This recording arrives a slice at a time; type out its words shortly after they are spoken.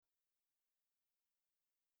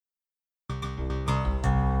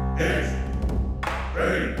East,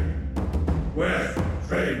 train, west,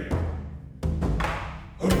 train.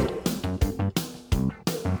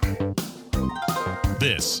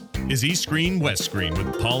 This is East Screen, West Screen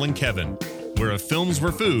with Paul and Kevin, where if films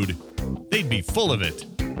were food, they'd be full of it.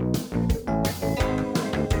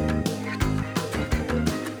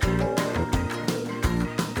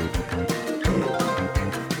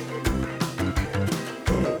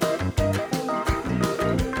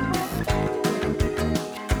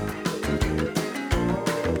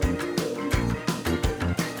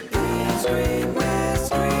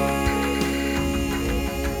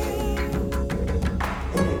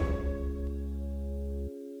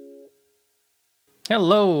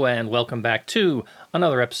 Hello and welcome back to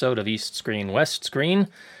another episode of East Screen, West Screen.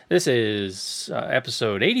 This is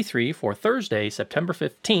episode 83 for Thursday, September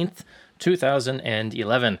 15th,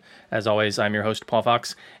 2011. As always, I'm your host, Paul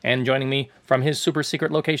Fox, and joining me from his super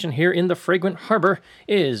secret location here in the Fragrant Harbor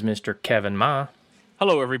is Mr. Kevin Ma.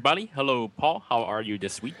 Hello, everybody. Hello, Paul. How are you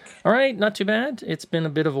this week? All right, not too bad. It's been a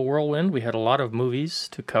bit of a whirlwind. We had a lot of movies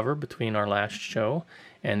to cover between our last show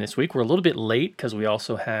and this week. We're a little bit late because we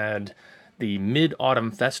also had the Mid-Autumn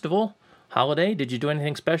Festival holiday. Did you do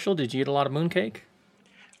anything special? Did you eat a lot of mooncake?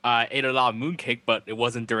 I ate a lot of mooncake, but it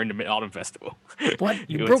wasn't during the Mid-Autumn Festival. What?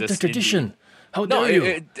 You broke the tradition. How No, dare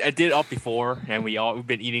you? I did it up before, and we've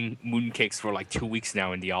been eating mooncakes for like 2 weeks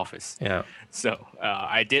now in the office. Yeah. So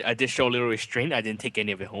I did show a little restraint. I didn't take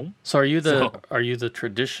any of it home. So are you the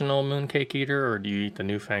traditional mooncake eater, or do you eat the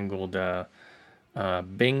newfangled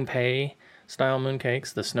Bing Pei style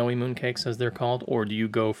mooncakes, the snowy mooncakes as they're called, or do you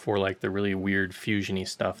go for like the really weird fusiony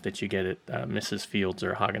stuff that you get at Mrs. Fields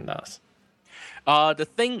or Haagen-Dazs? The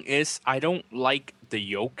thing is, I don't like the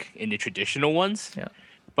yolk in the traditional ones. Yeah.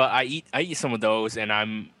 But I eat some of those, and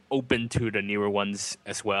I'm open to the newer ones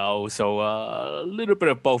as well. So a little bit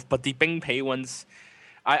of both. But the Bing Pei ones,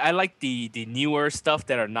 I like the newer stuff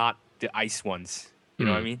that are not the ice ones. You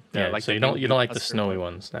know what I mean? Yeah. Like so you don't like the snowy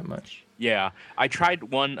ones that much. Yeah, I tried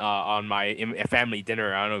one on my family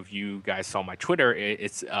dinner. I don't know if you guys saw my Twitter.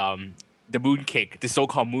 It's the mooncake, the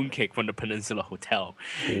so-called mooncake from the Peninsula Hotel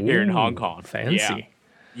here in Hong Kong. Fancy.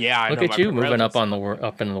 Yeah. Look at you moving up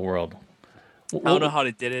up in the world. I don't know how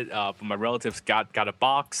they did it, but my relatives got a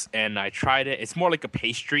box, and I tried it. It's more like a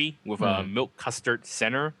pastry with a milk custard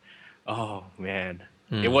center. Oh man,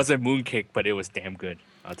 it wasn't mooncake, but it was damn good.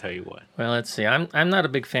 I'll tell you what. Well, let's see. I'm not a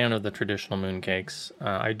big fan of the traditional mooncakes.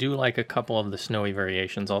 I do like a couple of the snowy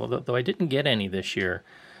variations, although I didn't get any this year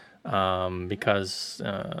because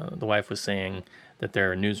the wife was saying that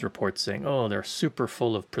there are news reports saying, oh, they're super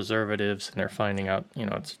full of preservatives, and they're finding out,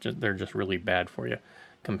 they're just really bad for you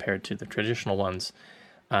compared to the traditional ones.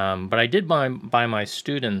 But I did buy my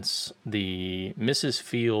students the Mrs.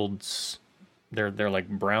 Fields. They're like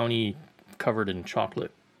brownie covered in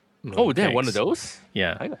chocolate. Oh, damn, one of those?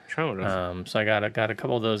 Yeah. I got to try one of those. So I got a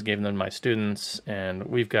couple of those, gave them to my students, and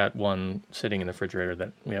we've got one sitting in the refrigerator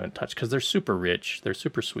that we haven't touched because they're super rich, they're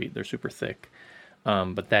super sweet, they're super thick.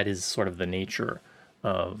 But that is sort of the nature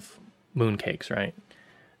of mooncakes, right?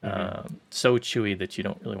 So chewy that you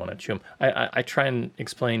don't really want to chew them. I try and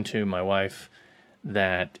explain to my wife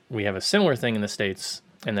that we have a similar thing in the States,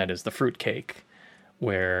 and that is the fruit cake,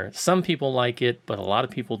 where some people like it, but a lot of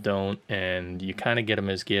people don't, and you kind of get them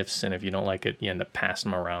as gifts, and if you don't like it, you end up passing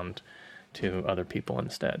them around to other people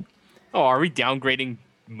instead. Oh, are we downgrading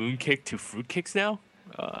mooncake to fruitcakes now?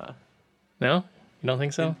 No? You don't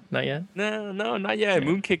think so? Not yet? No, not yet. Yeah.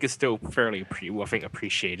 Mooncake is still fairly,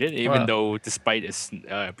 appreciated, even though despite it's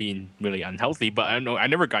being really unhealthy. But I don't know. I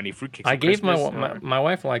never got any fruitcakes. I gave my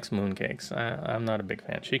wife likes mooncakes. I'm not a big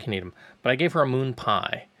fan. She can eat them, but I gave her a moon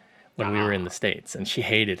pie when we were in the States, and she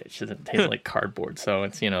hated it. She said it tastes like cardboard. So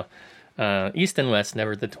it's, East and West,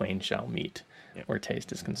 never the twain shall meet where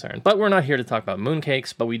taste is concerned. But we're not here to talk about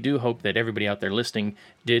mooncakes, but we do hope that everybody out there listening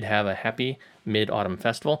did have a happy Mid-Autumn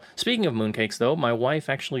Festival. Speaking of mooncakes, though, my wife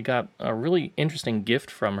actually got a really interesting gift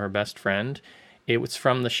from her best friend. It was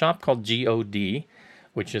from the shop called GOD,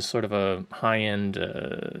 which is sort of a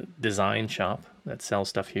high-end design shop that sells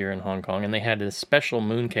stuff here in Hong Kong, and they had a special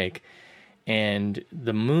mooncake. And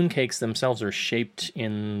the mooncakes themselves are shaped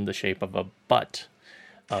in the shape of a butt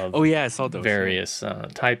of I saw those, various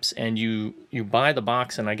types. And you buy the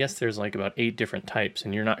box, and I guess there's like about 8 different types,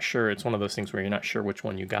 and you're not sure. It's one of those things where you're not sure which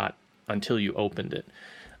one you got until you opened it.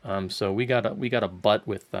 So we got a butt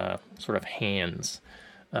with sort of hands,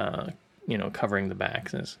 covering the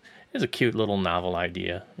back. It's a cute little novel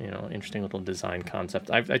idea, interesting little design concept.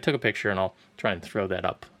 I took a picture, and I'll try and throw that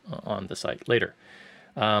up on the site later.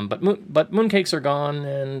 But mooncakes are gone,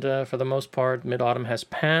 and for the most part, Mid-Autumn has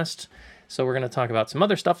passed. So we're going to talk about some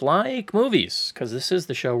other stuff like movies, because this is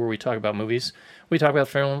the show where we talk about movies. We talk about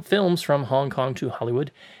films from Hong Kong to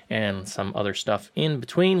Hollywood and some other stuff in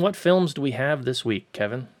between. What films do we have this week,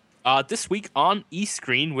 Kevin? This week on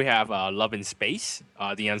eScreen, we have Love in Space,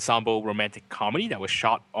 the ensemble romantic comedy that was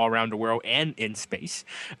shot all around the world and in space.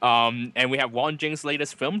 And we have Wong Jing's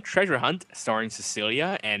latest film, Treasure Hunt, starring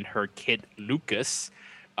Cecilia and her kid Lucas.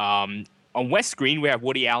 On West Screen, we have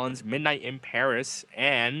Woody Allen's Midnight in Paris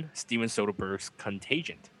and Steven Soderbergh's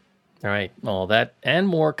Contagion. All right, all that and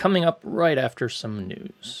more coming up right after some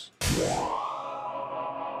news.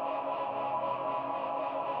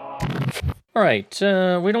 All right,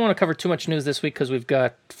 we don't want to cover too much news this week because we've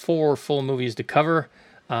got 4 full movies to cover.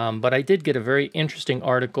 But I did get a very interesting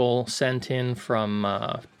article sent in from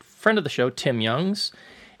a friend of the show, Tim Youngs.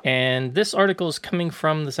 And this article is coming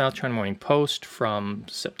from the South China Morning Post from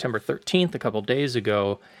September 13th, a couple days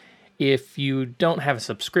ago. If you don't have a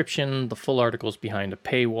subscription, the full article is behind a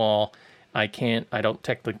paywall. I don't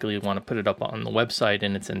technically want to put it up on the website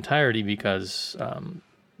in its entirety because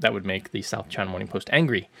that would make the South China Morning Post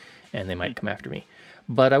angry, and they might come after me.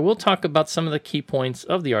 But I will talk about some of the key points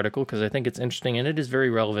of the article because I think it's interesting, and it is very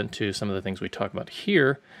relevant to some of the things we talk about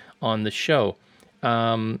here on the show.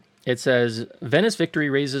 It says, Venice victory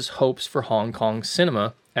raises hopes for Hong Kong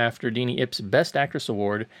cinema after Deanie Ip's Best Actress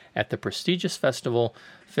Award at the prestigious festival.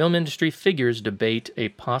 Film industry figures debate a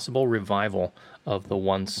possible revival of the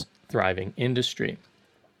once thriving industry.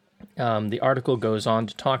 The article goes on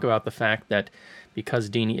to talk about the fact that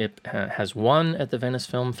because Deanie Ip has won at the Venice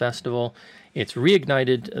Film Festival, it's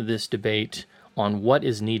reignited this debate on what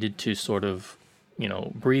is needed to sort of,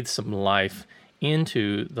 breathe some life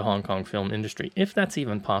into the Hong Kong film industry, if that's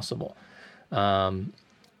even possible.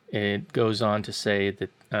 It goes on to say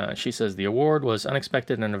that she says the award was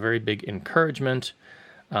unexpected and a very big encouragement.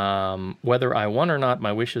 Whether I won or not,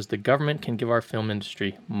 my wish is the government can give our film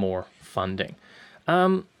industry more funding.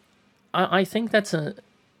 I think that's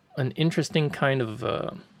an interesting kind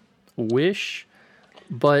of wish,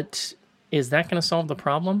 but is that going to solve the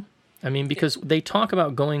problem? I mean, because they talk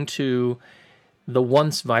about going to the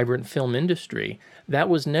once vibrant film industry. That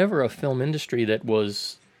was never a film industry that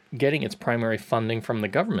was getting its primary funding from the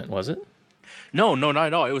government, was it? No, not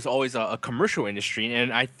at all. It was always a commercial industry.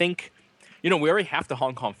 And I think, we already have the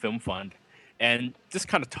Hong Kong Film Fund. And this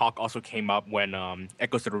kind of talk also came up when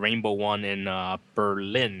Echoes of the Rainbow won in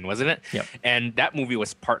Berlin, wasn't it? Yep. And that movie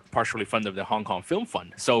was partially funded by the Hong Kong Film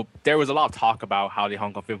Fund. So there was a lot of talk about how the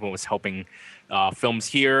Hong Kong Film Fund was helping films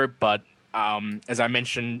here. But as I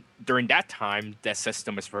mentioned, during that time, that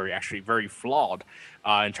system is very flawed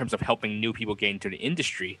in terms of helping new people get into the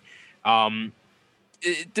industry.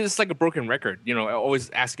 It's like a broken record, always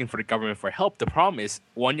asking for the government for help. The problem is,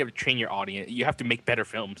 one, you have to train your audience. You have to make better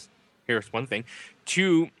films. Here's one thing.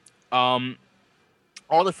 2, all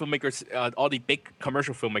the filmmakers, all the big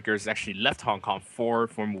commercial filmmakers actually left Hong Kong for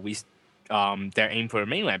movies that aim for the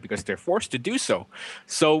mainland because they're forced to do so.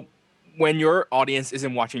 So when your audience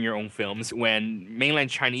isn't watching your own films, when mainland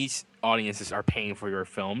Chinese audiences are paying for your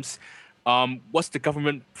films, what's the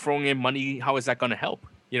government throwing in money? How is that going to help?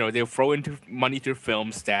 They'll throw into money to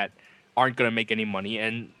films that aren't going to make any money,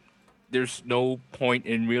 and there's no point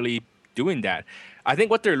in really doing that. I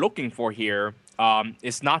think what they're looking for here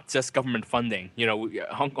is not just government funding.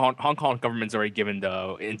 Hong Kong government's already given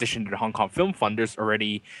in addition to the Hong Kong Film Fund, there's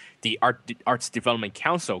already the Arts Development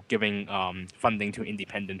Council giving funding to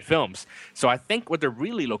independent films. So I think what they're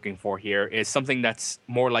really looking for here is something that's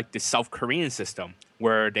more like the South Korean system,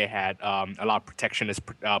 where they had a lot of protectionist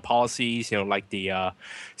policies, like the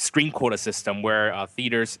screen quota system, where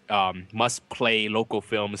theaters must play local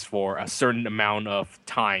films for a certain amount of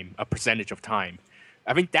time, a percentage of time.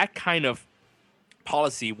 I think that kind of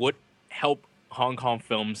policy would help Hong Kong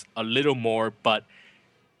films a little more, but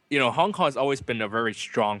Hong Kong has always been a very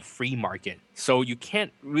strong free market, so you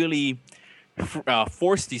can't really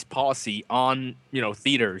force these policy on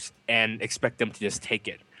theaters and expect them to just take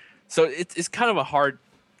it. So it's kind of a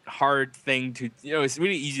hard thing to it's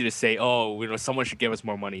really easy to say, someone should give us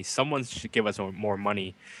more money, someone should give us more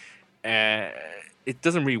money. It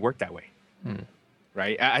doesn't really work that way.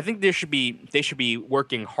 Right? I think they should be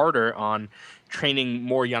working harder on training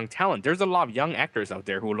more young talent. There's a lot of young actors out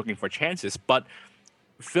there who are looking for chances, but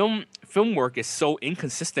film work is so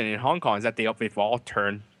inconsistent in Hong Kong that they've all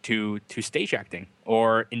turned to stage acting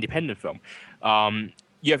or independent film.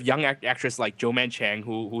 You have young actress like Jo Man Chang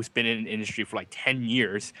who's been in the industry for like 10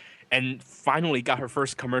 years and finally got her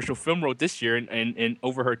first commercial film role this year in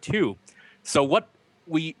Over Her 2. So what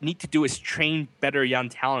we need to do is train better young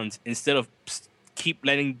talents instead of keep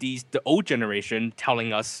letting the old generation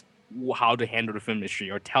telling us how to handle the film industry,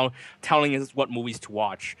 or telling us what movies to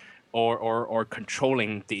watch, or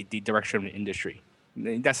controlling the direction of the industry.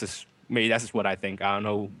 Maybe that's just what I think. I don't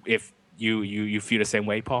know if you feel the same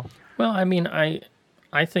way, Paul. Well, I mean,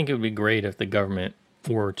 I think it would be great if the government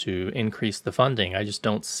were to increase the funding. I just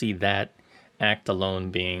don't see that act alone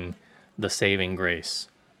being the saving grace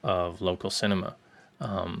of local cinema.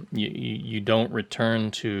 You don't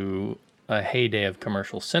return to a heyday of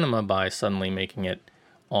commercial cinema by suddenly making it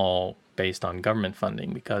all based on government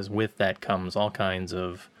funding, because with that comes all kinds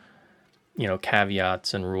of,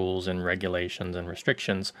 caveats and rules and regulations and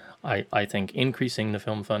restrictions. I think increasing the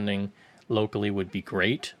film funding locally would be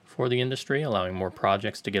great for the industry, allowing more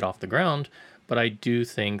projects to get off the ground. But I do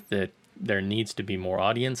think that there needs to be more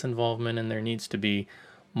audience involvement, and there needs to be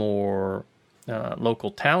more local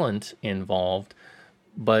talent involved.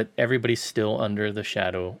 But everybody's still under the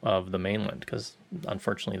shadow of the mainland, because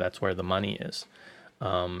unfortunately that's where the money is.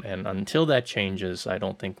 And until that changes, I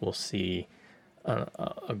don't think we'll see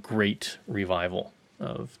a great revival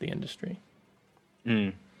of the industry.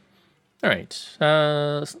 All right.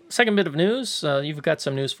 Second bit of news. You've got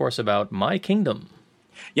some news for us about My Kingdom.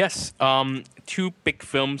 Yes. Two big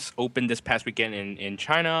films opened this past weekend in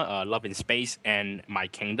China, Love in Space and My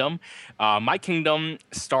Kingdom. My Kingdom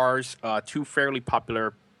stars two fairly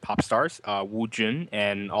popular pop stars, Wu Jun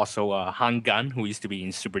and also Han Gan, who used to be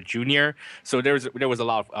in Super Junior. So there was a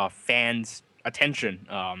lot of fans' attention,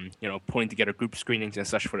 putting together group screenings and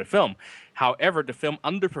such for the film. However, the film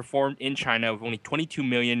underperformed in China with only 22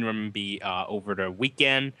 million RMB over the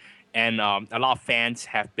weekend. And a lot of fans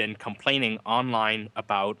have been complaining online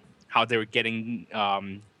about how they're becoming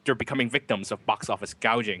victims of box office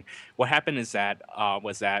gouging. What happened is that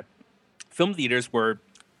film theaters were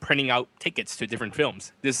printing out tickets to different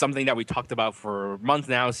films. This is something that we talked about for months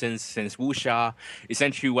now since Wuxia.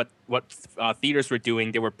 Essentially, what theaters were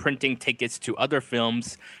doing, they were printing tickets to other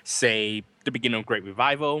films, say the beginning of Great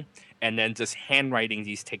Revival, and then just handwriting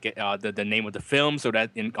these ticket, the name of the film, so that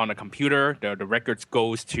on a computer, the records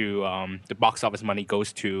goes to the box office money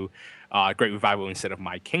goes to Great Revival instead of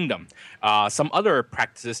My Kingdom. Some other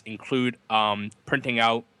practices include printing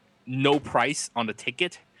out no price on the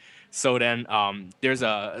ticket. So then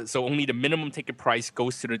so only the minimum ticket price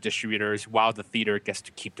goes to the distributors, while the theater gets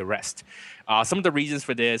to keep the rest. Some of the reasons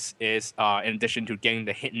for this is, in addition to getting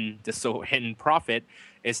the hidden profit,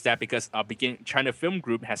 is that because China Film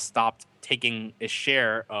Group has stopped taking a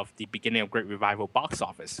share of the beginning of Great Revival box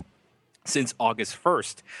office since August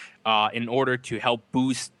 1st, in order to help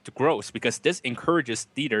boost the growth, because this encourages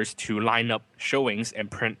theaters to line up showings and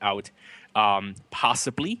print out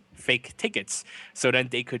possibly fake tickets, so then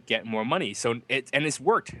they could get more money. So it's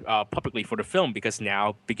worked publicly for the film, because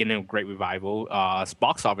now beginning of Great Revival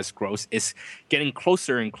box office growth is getting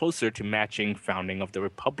closer and closer to matching Founding of the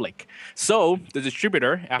Republic. So the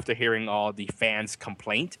distributor, after hearing all the fans'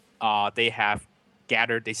 complaint, they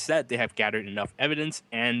said they have gathered enough evidence,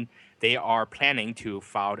 and they are planning to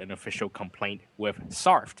file an official complaint with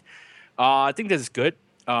SARFT. I think this is good.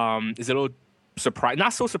 It's a little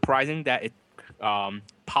not so surprising that it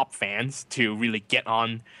pop fans to really get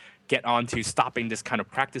on to stopping this kind of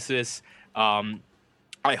practices.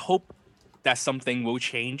 I hope that something will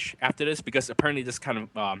change after this, because apparently this kind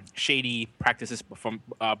of shady practices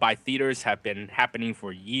by theaters have been happening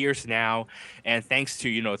for years now, and thanks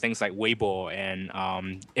to things like Weibo and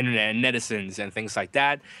internet netizens and things like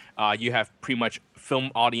that, you have pretty much film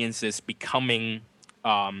audiences becoming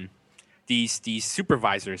these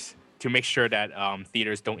supervisors to make sure that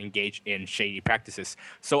theaters don't engage in shady practices.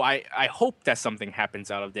 So I hope that something happens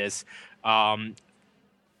out of this.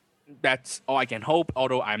 That's all I can hope,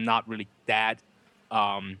 although I'm not really that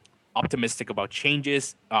optimistic about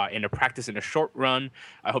changes in the practice in the short run.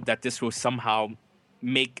 I hope that this will somehow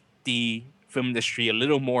make the film industry a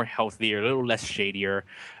little more healthier, a little less shadier.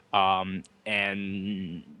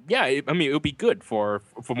 And yeah, it'll be good for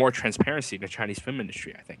more transparency in the Chinese film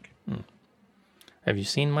industry, I think. Have you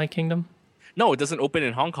seen My Kingdom? No, it doesn't open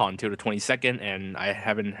in Hong Kong until the 22nd, and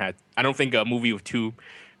I don't think a movie with two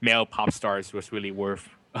male pop stars was really worth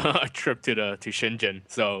a trip to Shenzhen.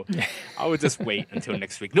 So I would just wait until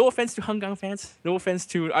next week. No offense to Hangang fans. I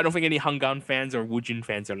don't think any Hangang fans or Wujin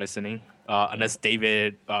fans are listening, unless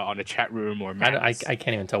David on the chat room or Matt. I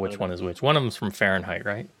can't even tell which one is which. One of them's from Fahrenheit,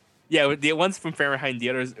 right? Yeah, the one's from Fahrenheit, and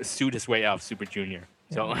the other sued his way out of Super Junior.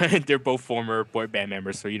 So they're both former boy band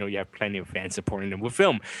members, so you have plenty of fans supporting them with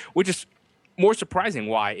film, which is more surprising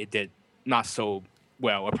why it did not so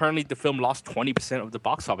well. Apparently, the film lost 20% of the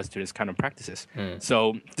box office to this kind of practices.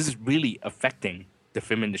 So this is really affecting the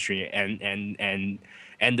film industry and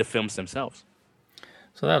the films themselves.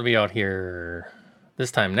 So that'll be out here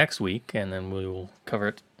this time next week, and then we will cover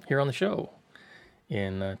it here on the show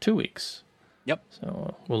in 2 weeks. Yep.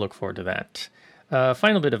 So we'll look forward to that.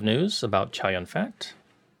 Final bit of news about Chow Yun-fat.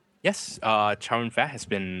 Yes, Chow Yun-fat has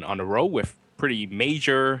been on the road with pretty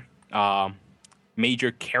major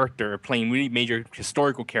character, playing really major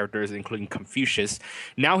historical characters, including Confucius.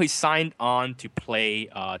 Now he's signed on to play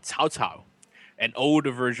Cao Cao, an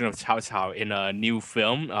older version of Cao Cao in a new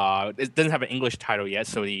film. It doesn't have an English title yet,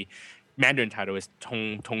 so the Mandarin title is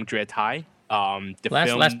Tong Jue Tai.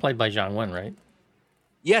 Last played by Zhang Wen, right?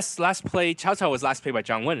 Yes, Cao Cao was last played by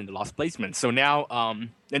Zhang Wen in The Lost Placement. So now,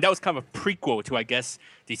 and that was kind of a prequel to, I guess,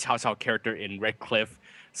 the Cao Cao character in Red Cliff.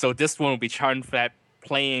 So this one will be Chow Yun-fat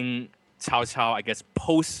playing Cao Cao, I guess,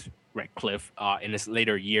 post Red Cliff in his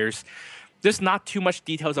later years. There's not too much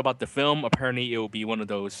details about the film. Apparently, it will be one of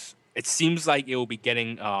those. It seems like it will be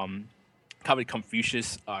getting kind of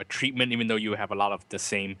Confucius treatment, even though you have a lot of the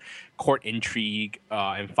same court intrigue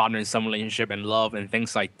and father and son relationship and love and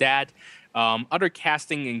things like that. Other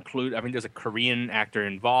casting include, I think there's a Korean actor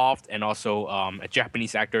involved, and also a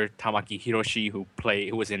Japanese actor, Tamaki Hiroshi, who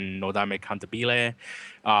was in Nodame Cantabile.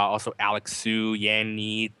 Also Alex Su, Yan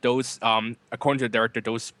Ni. Those, according to the director,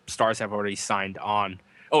 those stars have already signed on.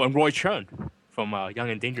 Oh, and Roy Chun from Young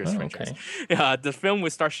and Dangerous franchise. Okay. The film will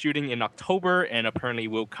start shooting in October, and apparently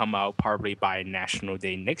will come out probably by National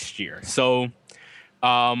Day next year. So,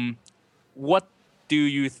 what do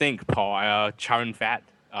you think, Paul? Chow Yun-fat,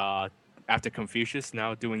 after Confucius,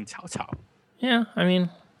 now doing Cao Cao. Yeah, I mean,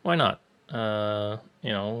 why not?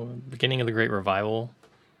 Beginning of the Great Revival,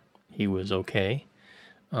 he was okay.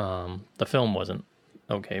 The film wasn't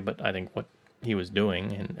okay, but I think what he was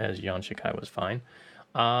doing and as Yuan Shikai was fine.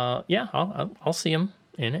 Yeah, I'll see him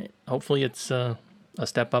in it. Hopefully, it's a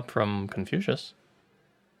step up from Confucius.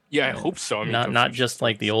 Yeah, I hope so. I mean, not just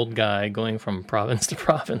like the old guy going from province to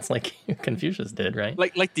province like Confucius did, right?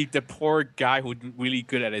 Like the poor guy who's really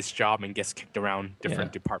good at his job and gets kicked around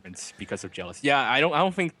different departments because of jealousy. Yeah, I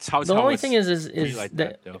don't think Cao Cao. The only thing is like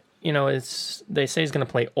that though. It's they say he's going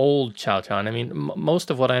to play old Cao Cao. And I mean, most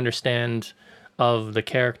of what I understand of the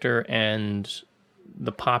character and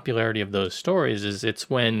the popularity of those stories is it's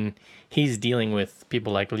when he's dealing with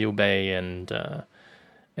people like Liu Bei and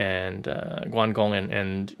Guan Gong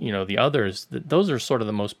and the others. Those are sort of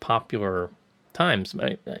the most popular times.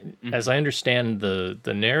 As I understand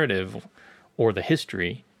the narrative or the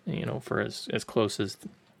history, for as close as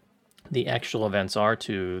the actual events are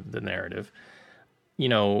to the narrative, he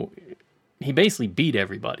basically beat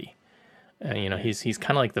everybody. He's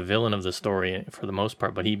kind of like the villain of the story for the most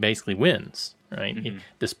part, but he basically wins, right?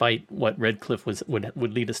 Despite what Red Cliff would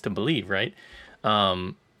lead us to believe, right?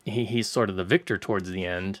 He's sort of the victor towards the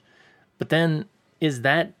end. But then is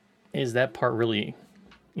that part really,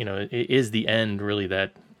 is the end really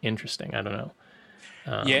that interesting? I don't know.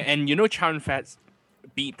 Yeah, and Chow Yun-fat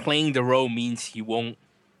playing the role means he won't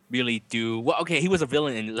really do well. Okay, he was a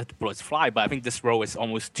villain in Let the Bullets Fly, but I think this role is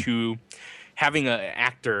almost too having an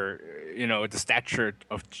actor, the stature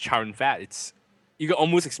of Chow Yun-fat. You can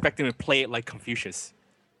almost expect him to play it like Confucius.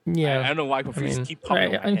 Yeah, I don't know why Confucius keep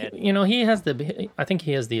popping in my head. I think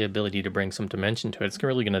he has the ability to bring some dimension to it. It's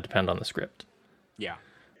really going to depend on the script. Yeah.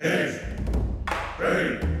 East,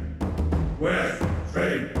 train. West,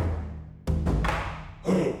 train.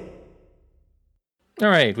 Ho. All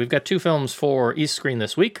right, we've got 2 films for East Screen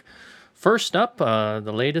this week. First up,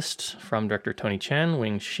 the latest from director Tony Chan,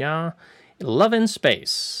 Wing Xia, Love in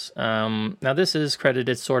Space. Now, this is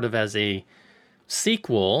credited sort of as a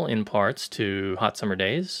sequel in parts to Hot Summer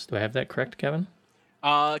Days. Do I have that correct, Kevin?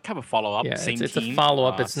 Kind of a follow-up. Yeah, same it's team. a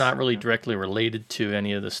follow-up. It's not really directly related to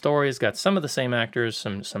any of the stories. Got some of the same actors,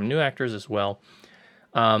 some new actors as well.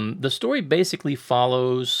 The story basically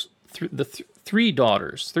follows the 3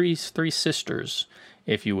 daughters, three sisters,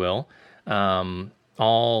 if you will,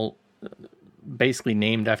 all basically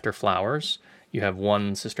named after flowers. You have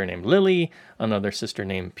one sister named Lily, another sister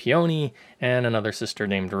named Peony, and another sister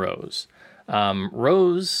named Rose.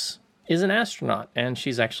 Rose is an astronaut, and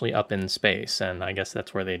she's actually up in space, and I guess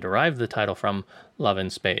that's where they derive the title from, Love in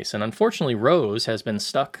Space. And unfortunately, Rose has been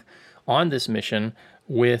stuck on this mission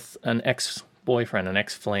with an ex-boyfriend, an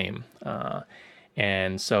ex-flame.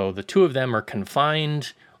 And so the 2 of them are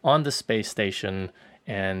confined on the space station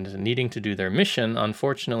and needing to do their mission.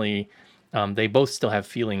 Unfortunately, they both still have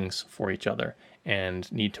feelings for each other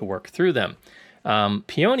and need to work through them.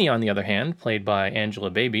 Peony, on the other hand, played by Angela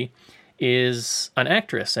Baby, is an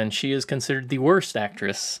actress, and she is considered the worst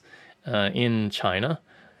actress in China.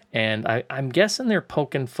 And I'm guessing they're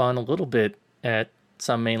poking fun a little bit at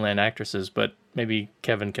some mainland actresses, but maybe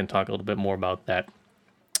Kevin can talk a little bit more about that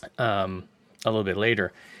a little bit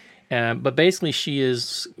later. But basically,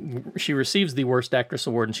 she receives the Worst Actress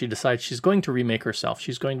award, and she decides she's going to remake herself.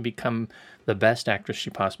 She's going to become the best actress she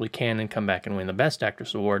possibly can and come back and win the Best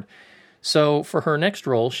Actress award. So for her next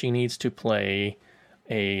role, she needs to play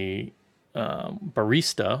a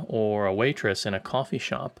barista or a waitress in a coffee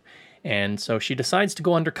shop. And so she decides to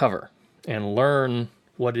go undercover and learn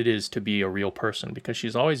what it is to be a real person, because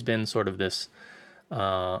she's always been sort of this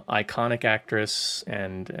iconic actress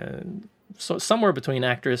and so somewhere between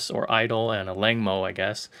actress or idol and a langmo, I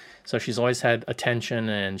guess. So she's always had attention,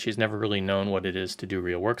 and she's never really known what it is to do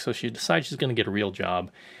real work. So she decides she's going to get a real job.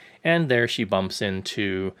 And there she bumps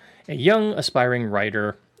into a young aspiring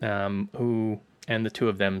writer and the two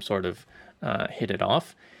of them sort of hit it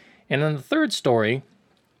off. And then the third story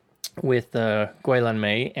with Gui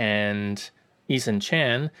Lanmei and Eason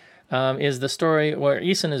Chan is the story where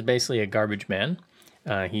Eason is basically a garbage man.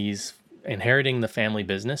 He's inheriting the family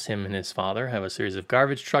business. Him and his father have a series of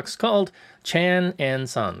garbage trucks called Chan and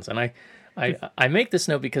Sons. And I make this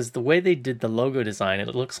note because the way they did the logo design,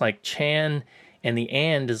 it looks like Chan, and the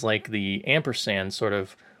and is like the ampersand sort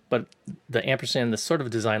of, but the ampersand is sort of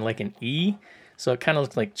designed like an E. So it kind of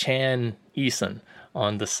looks like Chan Eason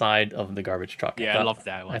on the side of the garbage truck. Yeah, I love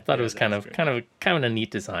that one. I thought it was kind of a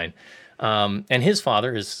neat design. And his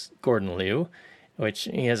father is Gordon Liu, which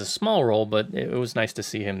he has a small role, but it was nice to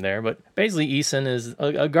see him there. But basically, Eason is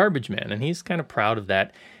a garbage man, and he's kind of proud of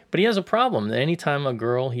that. But he has a problem. Anytime a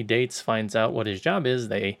girl he dates finds out what his job is,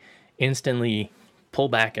 they instantly pull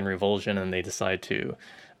back in revulsion, and they decide to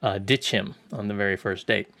ditch him on the very first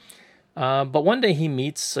date. But one day he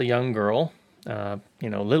meets a young girl,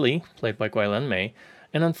 Lily, played by Gui Lanmei,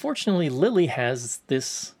 and unfortunately, Lily has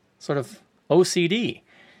this sort of OCD.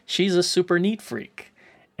 She's a super neat freak.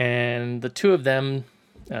 And the two of them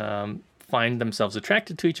find themselves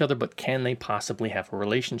attracted to each other, but can they possibly have a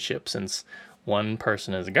relationship since one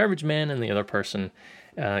person is a garbage man and the other person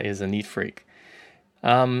is a neat freak?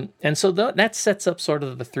 And so that sets up sort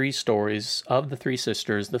of the three stories of the three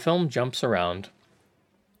sisters. The film jumps around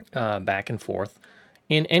back and forth.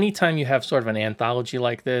 And anytime you have sort of an anthology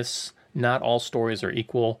like this, not all stories are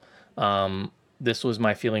equal. This was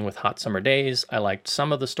my feeling with Hot Summer Days. I liked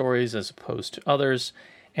some of the stories as opposed to others.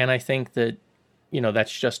 And I think that,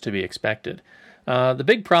 that's just to be expected. The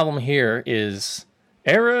big problem here is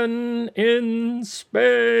Aaron in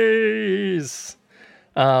space.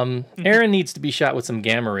 Aaron needs to be shot with some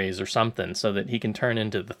gamma rays or something so that he can turn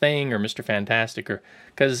into the Thing or Mr. Fantastic,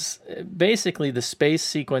 because basically the space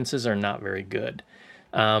sequences are not very good.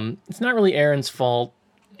 It's not really Aaron's fault.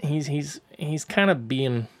 He's kind of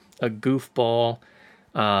being a goofball.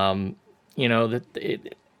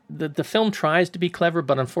 The film tries to be clever,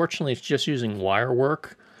 but unfortunately it's just using wire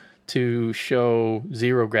work to show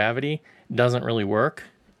zero gravity. It doesn't really work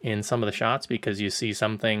in some of the shots because you see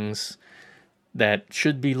some things that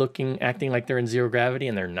should be acting like they're in zero gravity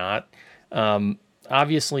and they're not.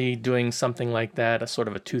 Obviously doing something like that, a sort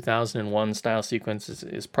of a 2001 style sequence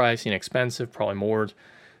is pricey and expensive, probably more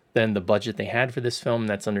than the budget they had for this film.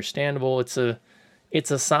 That's understandable. It's a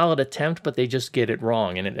solid attempt, but they just get it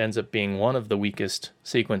wrong, and it ends up being one of the weakest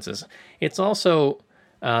sequences. It's also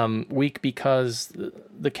weak because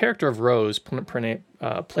the character of Rose,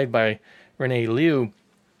 played by Renee Liu,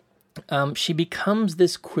 she becomes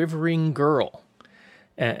this quivering girl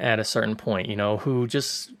at a certain point, who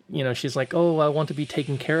just, she's like, oh, I want to be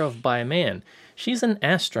taken care of by a man. She's an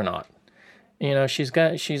astronaut. She's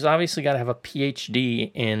obviously got to have a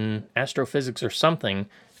PhD in astrophysics or something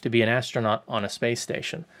to be an astronaut on a space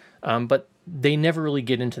station. But they never really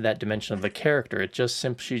get into that dimension of the character.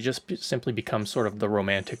 She just simply becomes sort of the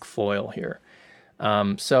romantic foil here.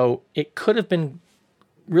 So it could have been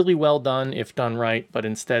really well done if done right, but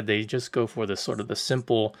instead they just go for the sort of the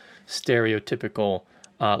simple, stereotypical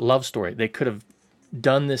love story. They could have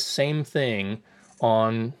done this same thing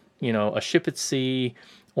on, a ship at sea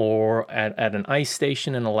or at an ice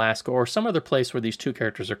station in Alaska or some other place where these two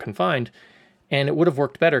characters are confined, and it would have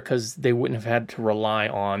worked better because they wouldn't have had to rely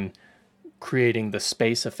on creating the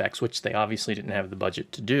space effects, which they obviously didn't have the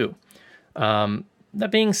budget to do. That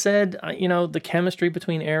being said, the chemistry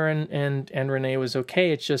between Aaron and Renee was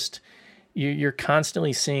okay. It's just you're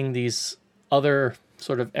constantly seeing these other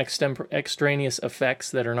sort of extraneous effects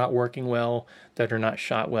that are not working well, that are not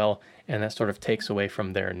shot well, and that sort of takes away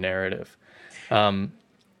from their narrative.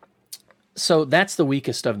 So that's the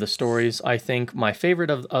weakest of the stories. I think my favorite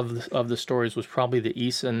of the stories was probably the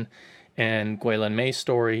Eason and Gui Lanmei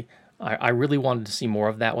story. I really wanted to see more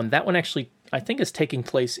of that one. That one actually, I think, is taking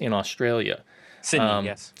place in Australia. Sydney,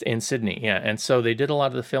 yes. In Sydney, yeah. And so they did a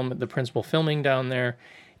lot of the principal filming down there.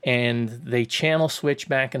 and they channel switch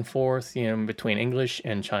back and forth, between English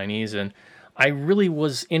and Chinese. And I really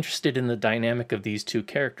was interested in the dynamic of these two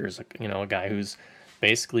characters. A guy who's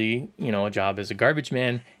basically, a job as a garbage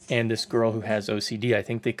man, and this girl who has OCD. I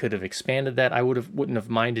think they could have expanded that. I wouldn't have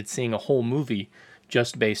minded seeing a whole movie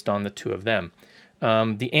just based on the two of them.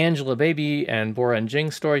 The Angelababy and Bora and Jing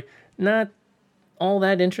story, not all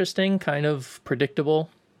that interesting, kind of predictable.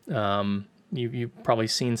 You've probably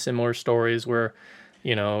seen similar stories where,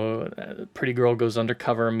 a pretty girl goes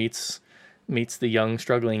undercover, meets the young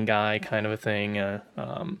struggling guy, kind of a thing.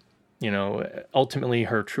 Ultimately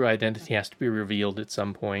her true identity has to be revealed at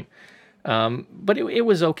some point. But it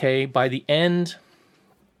was okay. By the end,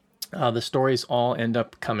 the stories all end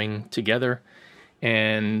up coming together,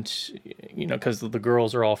 and because the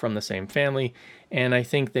girls are all from the same family, and I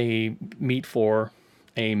think they meet for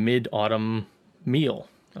a mid-autumn meal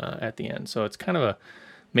at the end. So it's kind of a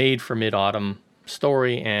made for mid-autumn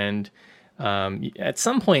story, and at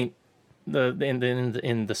some point,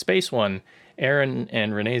 in the space one, Aaron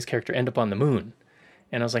and Renee's character end up on the moon,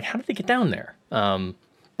 and I was like, how did they get down there?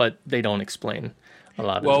 But they don't explain a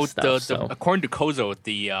lot of this stuff. According to Kozo,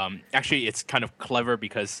 actually it's kind of clever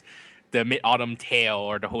because the Mid-Autumn Tale,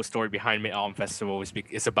 or the whole story behind Mid-Autumn Festival,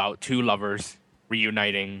 is about two lovers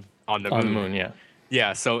reuniting on the moon. On the moon, yeah.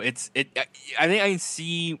 Yeah, so I think I can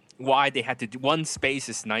see why they had to do. One, space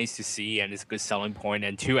is nice to see and it's a good selling point,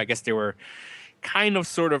 and two, I guess they were kind of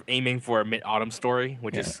sort of aiming for a Mid-Autumn story,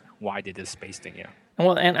 which is why they did the space thing. Yeah.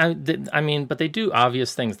 Well, and but they do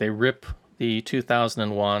obvious things. They rip the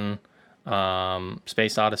 2001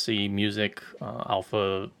 Space Odyssey music,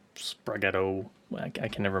 Alpha Spaghetto. I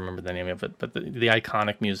can never remember the name of it, but the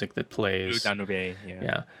iconic music that plays.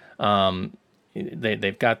 Yeah.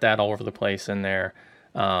 They've got that all over the place in there.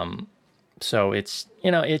 So it's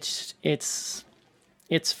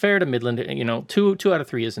fair to Midland. 2 out of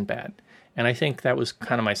 3 isn't bad, and I think that was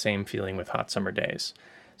kind of my same feeling with Hot Summer Days.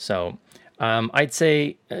 So I'd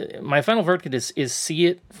say my final verdict is see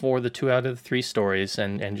it for the 2 out of the 3 stories,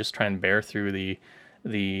 and just try and bear through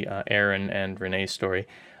the Aaron and Renee story.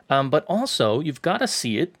 But also, you've got to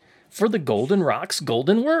see it for the Golden Rocks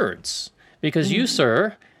Golden Words, because you,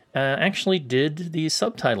 sir, actually did the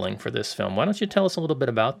subtitling for this film. Why don't you tell us a little bit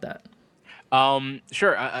about that?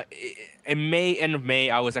 Sure. End of May,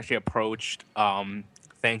 I was actually approached,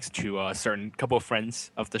 thanks to a certain couple of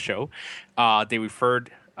friends of the show. They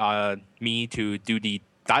referred me to do the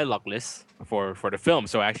dialogue list for the film,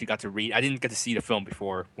 so I actually got to read. I didn't get to see the film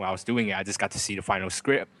before when I was doing it. I just got to see the final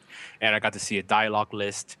script, and I got to see a dialogue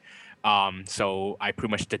list. So I pretty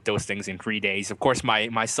much did those things in 3 days. Of course,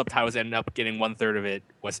 my subtitles ended up getting 1/3 of it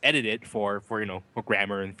was edited for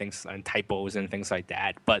grammar and things and typos and things like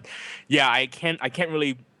that. But yeah, I can't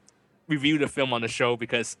really review the film on the show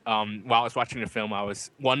because while I was watching the film,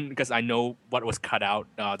 because I know what was cut out.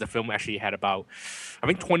 The film actually had about, I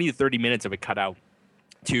think, 20 to 30 minutes of it cut out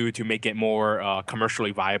to make it more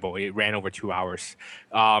commercially viable. It ran over 2 hours.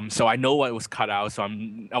 So I know what was cut out. So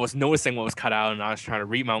I was noticing what was cut out, and I was trying to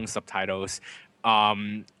read my own subtitles.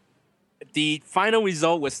 The final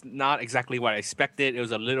result was not exactly what I expected. It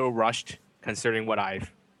was a little rushed considering what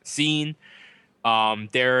I've seen.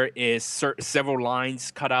 There is several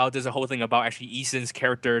lines cut out. There's a whole thing about actually Eason's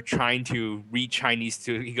character trying to read Chinese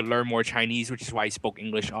so he could learn more Chinese, which is why he spoke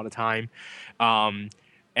English all the time.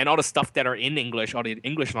 And all the stuff that are in English, all the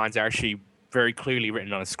English lines are actually very clearly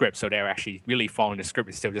written on a script. So they're actually really following the script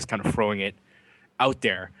instead of just kind of throwing it out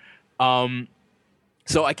there.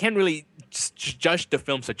 So I can't really judge the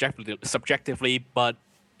film subjectively, but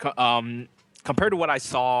compared to what I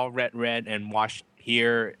saw, read, and watched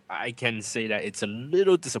here, I can say that it's a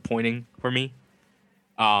little disappointing for me.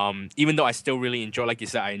 Even though I still really enjoy, like you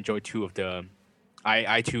said, I enjoyed two of the...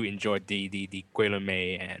 I too enjoyed the Guilin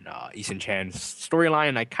May and Eason Chan's storyline,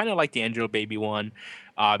 and I kind of like the Angelababy one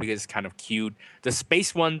because it's kind of cute. The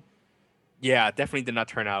space one, yeah, definitely did not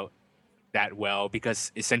turn out that well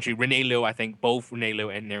because essentially Renee Liu, I think both Renee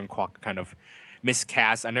Liu and Aaron Kwok kind of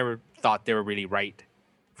miscast. I never thought they were really right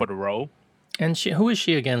for the role. And who is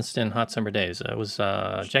she against in Hot Summer Days? It was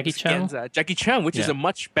Jackie Chan? Jackie Chan, which is a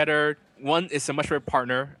much better one. It's a much better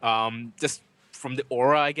partner. Just from the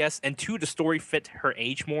aura, I guess, and two, the story fit her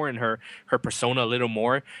age more and her persona a little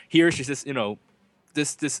more. Here, she's just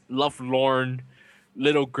this lovelorn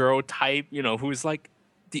little girl type, who's like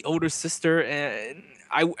the older sister, and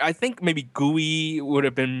I think maybe Gooey would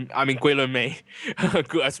have been. I mean, Guilin May,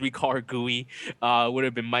 as we call her, Gooey, would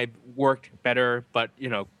have been might worked better, but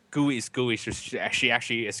Gooey is Gooey. She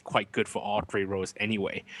actually is quite good for all 3 roles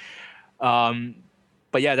anyway.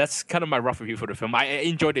 But yeah, that's kind of my rough review for the film. I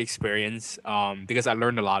enjoyed the experience because I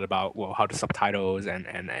learned a lot about how the subtitles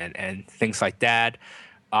and things like that.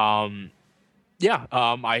 I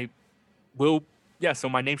will. Yeah, so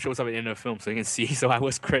my name shows up at the end of the film, so you can see. So I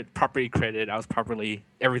was properly credited.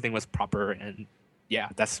 Everything was proper, and yeah,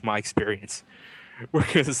 that's my experience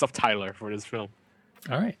working as a subtitler for this film.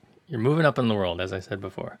 All right, you're moving up in the world, as I said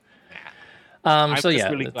before. I'm just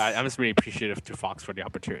really glad. I'm just really appreciative to Fox for the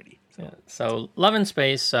opportunity. So. Yeah, so Love in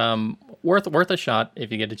Space, worth a shot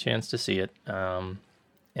if you get a chance to see it,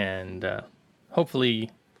 and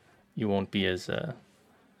hopefully you won't be as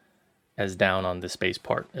down on the space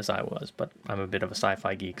part as I was. But I'm a bit of a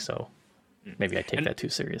sci-fi geek, so maybe I take that too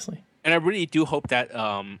seriously. And I really do hope that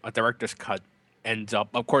a director's cut ends up,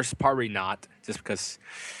 of course, probably not, just because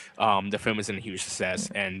the film isn't a huge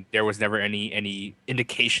success, and there was never any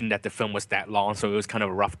indication that the film was that long, so it was kind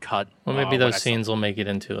of a rough cut. Well, maybe those scenes will make it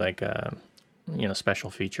into like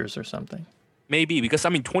special features or something. Maybe, because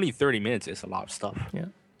 20-30 minutes is a lot of stuff. Yeah.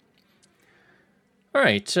 All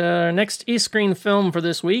right, next e-screen film for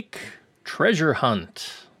this week, Treasure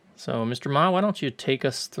Hunt. So, Mr. Ma, why don't you take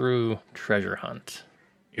us through Treasure Hunt?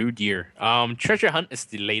 Oh dear. Treasure Hunt is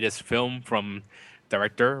the latest film from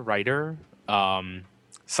director, writer,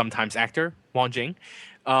 sometimes actor, Wong Jing.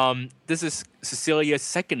 This is Cecilia's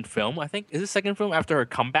second film, I think. Is it second film after her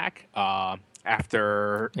comeback?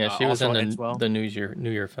 She was in the New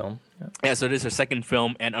Year film. Yeah, so this is her second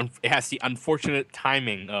film, and it has the unfortunate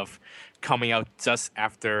timing of coming out just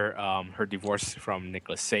after her divorce from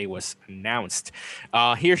Nicholas Tse was announced.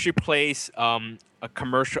 Here she plays a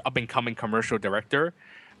up-and-coming commercial director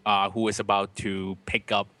who is about to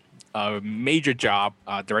pick up a major job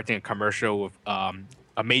directing a commercial with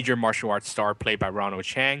a major martial arts star played by Ronald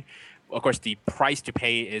Chang. Of course, the price to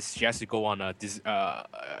pay is she has to go on a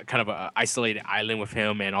kind of an isolated island with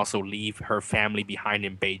him and also leave her family behind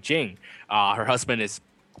in Beijing. Her husband is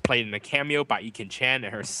played in a cameo by Ekin Chan,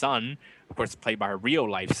 and her son, of course, played by her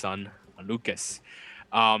real-life son, Lucas.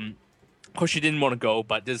 Of course, she didn't want to go,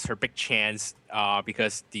 but this is her big chance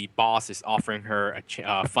because the boss is offering her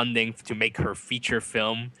funding to make her feature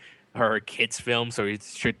film, her kids' film, so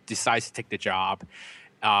she decides to take the job.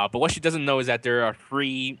 But what she doesn't know is that there are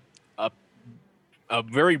a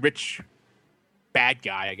very rich bad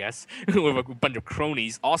guy, I guess, with a bunch of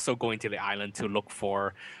cronies also going to the island to look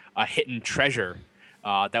for a hidden treasure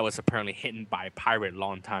that was apparently hidden by a pirate a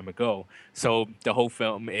long time ago. So the whole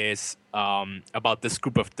film is about this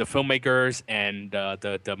group of the filmmakers and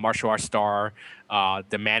the martial arts star,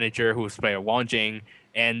 the manager who's played by Wong Jing,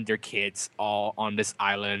 and their kids all on this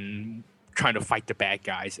island trying to fight the bad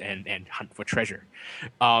guys and hunt for treasure.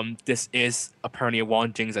 This is apparently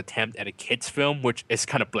Wong Jing's attempt at a kids film, which is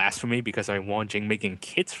kind of blasphemy because Wong Jing making a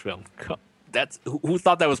kids film. That's who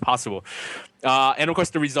thought that was possible. And of course,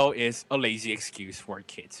 the result is a lazy excuse for a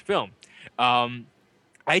kids film. I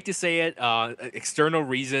hate to say it, external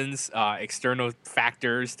reasons, external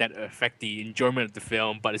factors that affect the enjoyment of the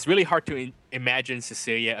film, but it's really hard to imagine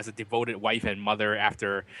Cecilia as a devoted wife and mother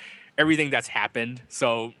after everything that's happened.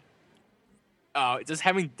 So just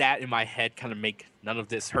having that in my head kind of make none of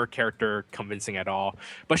this, her character, convincing at all.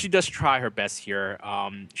 But she does try her best here.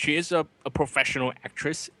 She is a professional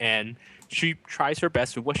actress, and she tries her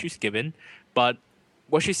best with what she's given. But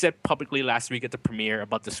what she said publicly last week at the premiere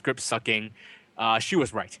about the script sucking, she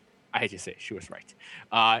was right. I hate to say it, she was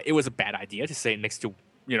right. It was a bad idea to say it next to,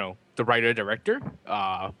 the writer-director,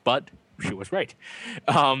 but she was right.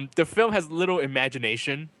 The film has little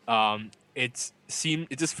imagination. It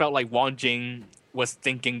just felt like Wong Jing was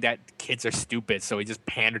thinking that kids are stupid, so he just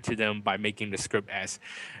pandered to them by making the script as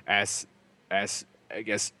I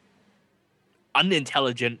guess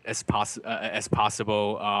unintelligent as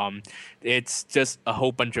possible. It's just a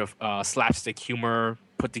whole bunch of slapstick humor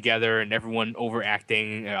put together, and everyone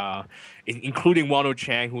overacting, including Ronald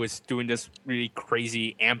Chang, who is doing this really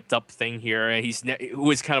crazy amped up thing here.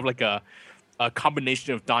 Who is kind of like a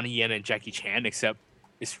combination of Donnie Yen and Jackie Chan, except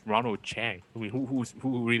it's Ronald Chang. I mean,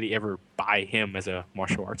 who really ever buy him as a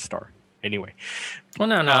martial arts star? Anyway. Well,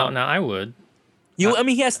 no, I would. He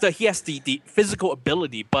has the physical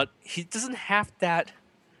ability, but he doesn't have that.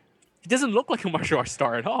 He doesn't look like a martial arts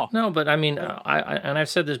star at all. No, but I mean, I've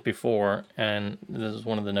said this before, and this is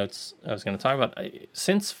one of the notes I was going to talk about.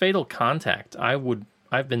 Since Fatal Contact,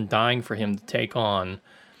 I've been dying for him to take on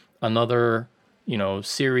another,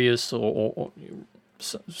 serious or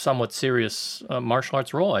somewhat serious martial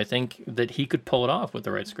arts role. I think that he could pull it off with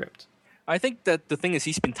the right script. I think that the thing is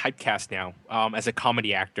he's been typecast now as a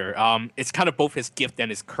comedy actor. It's kind of both his gift and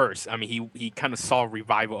his curse. I mean, he kind of saw a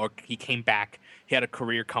revival, or he came back. He had a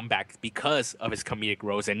career comeback because of his comedic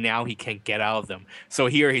roles, and now he can't get out of them. So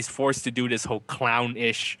here he's forced to do this whole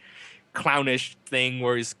clownish thing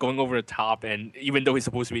where he's going over the top, and even though he's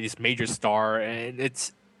supposed to be this major star,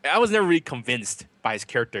 and I was never really convinced by his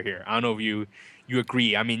character here. I don't know if you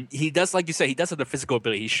agree. I mean, he does, like you said, he does have the physical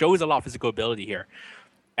ability. He shows a lot of physical ability here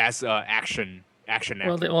as action actor.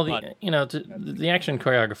 The action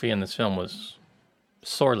choreography in this film was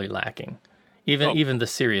sorely lacking. Even the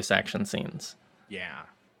serious action scenes. Yeah.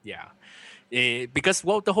 Because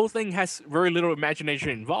the whole thing has very little imagination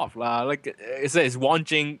involved. Like it says, Wong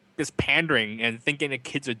Jing is pandering and thinking that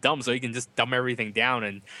kids are dumb, so he can just dumb everything down,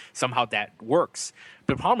 and somehow that works.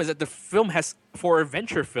 But the problem is that the film has, for an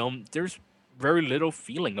adventure film, there's very little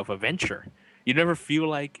feeling of adventure. You never feel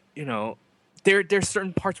like, there's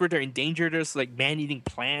certain parts where they're in danger. There's like man-eating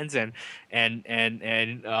plants and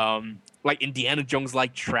like Indiana Jones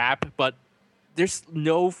like trap, but there's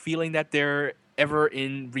no feeling that they're ever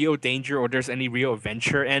in real danger or there's any real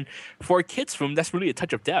adventure. And for a kids film, that's really a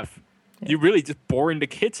touch of death. Yeah. You're really just boring the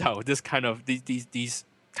kids out. This kind of these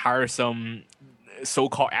tiresome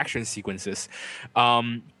so-called action sequences.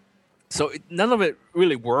 So none of it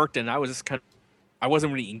really worked, and I was just I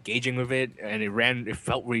wasn't really engaging with it, and it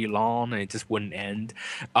felt really long, and it just wouldn't end.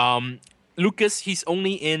 Lucas, he's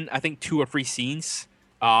only in, I think, 2 or 3 scenes,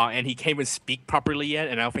 and he can't even speak properly yet,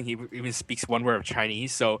 and I don't think he even speaks one word of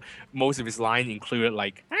Chinese, so most of his lines included,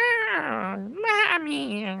 like,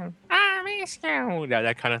 Mommy, I miss you,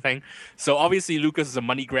 that kind of thing. So obviously, Lucas is a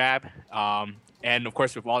money grab, and of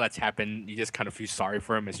course, with all that's happened, you just kind of feel sorry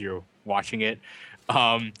for him as you're watching it.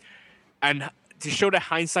 And to show that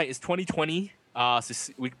hindsight is 2020,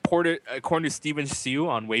 we reported according to Steven Siu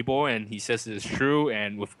on Weibo, and he says it is true,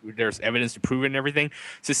 and there's evidence to prove it and everything.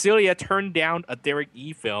 Cecilia turned down a Derek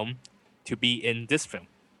Yee film to be in this film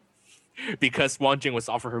because Wong Jing was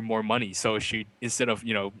offering her more money. So she, instead of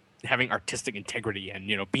having artistic integrity and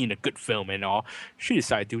being a good film and all, she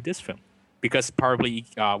decided to do this film because probably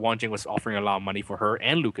Wong Jing was offering a lot of money for her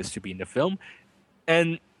and Lucas to be in the film,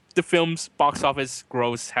 and the film's box office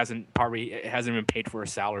gross hasn't been paid for her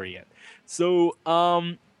salary yet. So,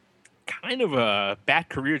 kind of a bad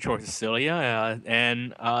career choice, Cecilia,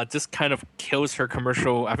 and just kind of kills her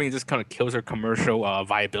commercial. I think it just kind of kills her commercial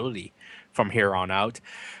viability from here on out.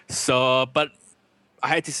 So, but I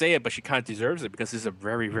had to say it, but she kind of deserves it because it's a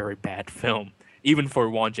very, very bad film, even for a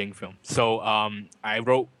Wong Jing film. So, I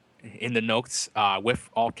wrote in the notes with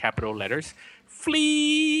all capital letters,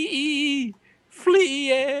 "Flee!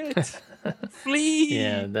 Flee it! Flee!"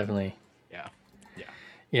 Yeah, definitely.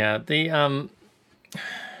 Yeah.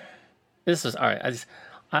 This is all right.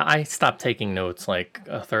 I stopped taking notes like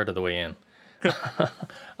a third of the way in.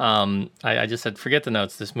 I just said, forget the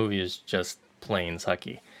notes. This movie is just plain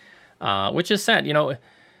sucky, which is sad.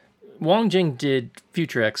 Wong Jing did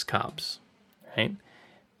Future X Cops, right?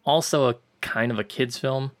 Also a kind of a kids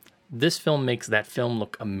film. This film makes that film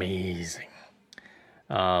look amazing.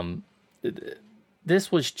 This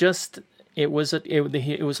was just. It was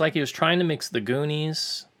like he was trying to mix The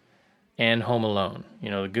Goonies and Home Alone.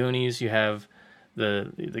 The Goonies, you have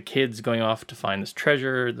the kids going off to find this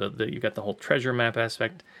treasure. You got the whole treasure map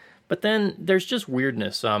aspect, but then there's just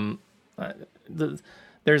weirdness.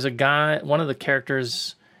 There's a guy. One of the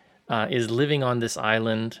characters is living on this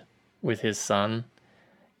island with his son.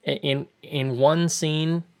 In one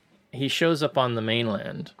scene, he shows up on the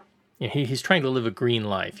mainland. He's trying to live a green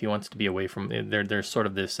life. He wants to be away from there's sort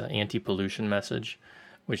of this anti-pollution message,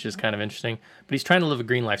 which is kind of interesting. But he's trying to live a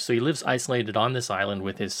green life, so he lives isolated on this island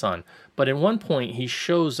with his son. But at one point, he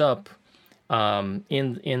shows up in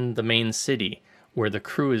the main city where the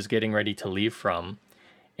crew is getting ready to leave from,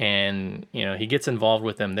 and he gets involved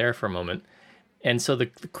with them there for a moment. And so the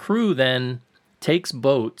crew then takes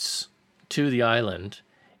boats to the island,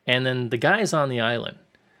 and then the guy's on the island,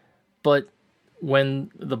 but when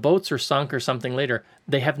the boats are sunk or something later,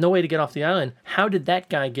 they have no way to get off the island. How did that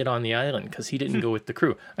guy get on the island? Because he didn't go with the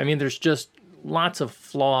crew. I mean, there's just lots of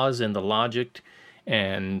flaws in the logic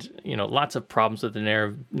and, lots of problems with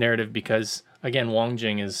the narrative because, again, Wong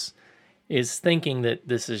Jing is thinking that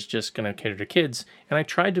this is just going to cater to kids. And I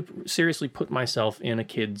tried to seriously put myself in a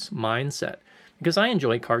kid's mindset because I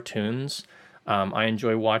enjoy cartoons. I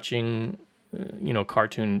enjoy watching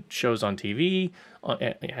cartoon shows on TV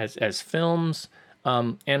as films,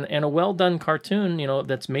 and a well-done cartoon,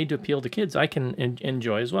 that's made to appeal to kids, I can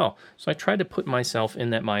enjoy as well. So I try to put myself in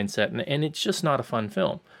that mindset, and it's just not a fun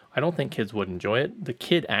film. I don't think kids would enjoy it. The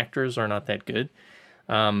kid actors are not that good.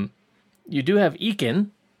 You do have Ekin.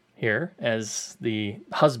 here as the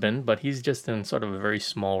husband, but he's just in sort of a very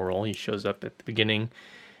small role. He shows up at the beginning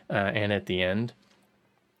and at the end.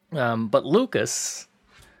 But Lucas,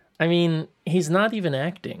 I mean, he's not even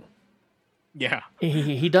acting. Yeah.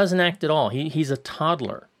 He doesn't act at all. He's a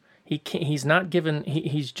toddler. He's not given.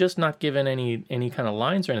 He's just not given any kind of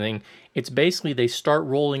lines or anything. It's basically they start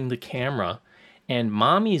rolling the camera, and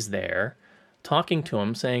mommy's there, talking to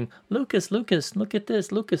him, saying, "Lucas, Lucas, look at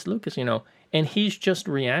this, Lucas, Lucas," and he's just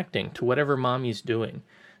reacting to whatever mommy's doing.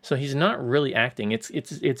 So he's not really acting. It's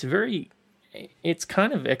kind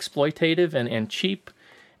of exploitative and cheap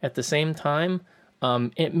at the same time.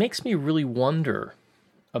 It makes me really wonder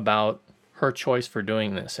about her choice for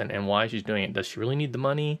doing this and why she's doing it. Does she really need the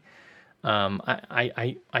money?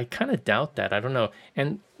 I kind of doubt that. I don't know.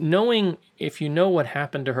 And knowing, if you know what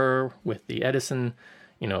happened to her with the Edison,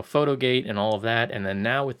 Photogate and all of that, and then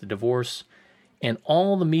now with the divorce and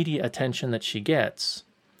all the media attention that she gets,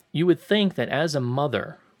 you would think that as a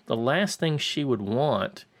mother, the last thing she would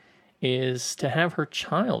want is to have her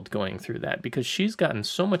child going through that, because she's gotten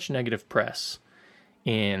so much negative press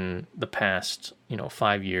in the past,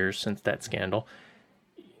 5 years since that scandal.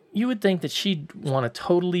 You would think that she'd want to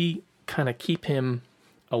totally kind of keep him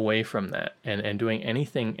away from that and doing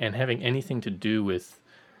anything and having anything to do with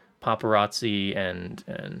paparazzi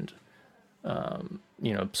and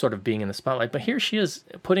sort of being in the spotlight. But here she is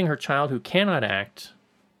putting her child, who cannot act,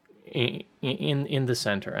 in the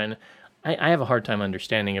center. And I have a hard time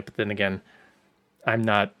understanding it, but then again, I'm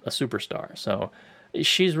not a superstar. So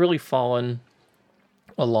she's really fallen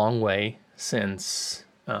a long way since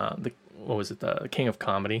the King of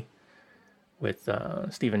Comedy with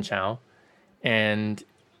Stephen Chow. And,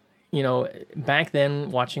 back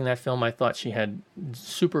then watching that film, I thought she had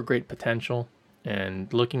super great potential.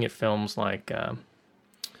 And looking at films like,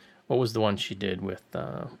 what was the one she did with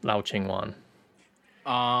Lau Ching-wan?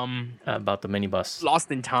 About the minibus.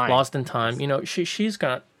 Lost in Time. Lost in Time. She's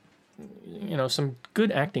got, some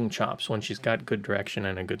good acting chops when she's got good direction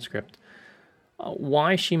and a good script.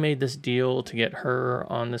 Why she made this deal to get her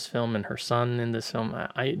on this film and her son in this film,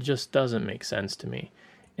 it just doesn't make sense to me.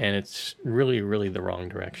 And it's really, really the wrong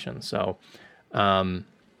direction. So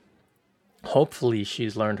hopefully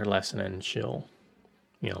she's learned her lesson and she'll,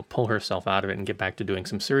 pull herself out of it and get back to doing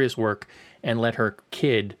some serious work and let her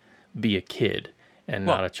kid be a kid and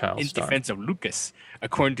not a child star. In defense of Lucas,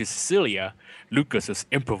 according to Cecilia, Lucas was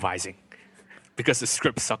improvising because the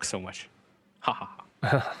script sucks so much. Ha ha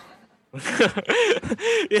ha.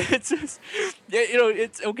 It's just,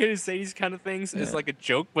 it's okay to say these kind of things. It's like a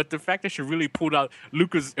joke, but the fact that she really pulled out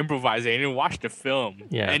Lucas improvising and watched the film,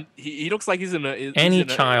 and he looks like he's in a any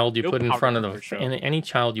child you put in front of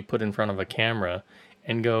a camera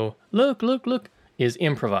and go look is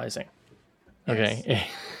improvising. Okay, yes.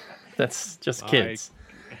 That's just kids.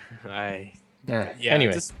 Anyway,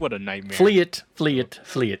 just what a nightmare. Flee it.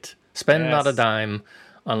 Spend not a dime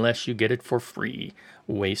unless you get it for free.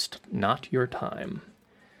 Waste not your time.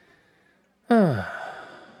 All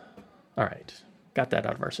right. Got that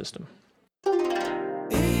out of our system.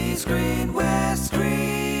 East Screen, West Screen.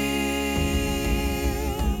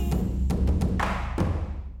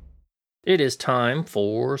 It is time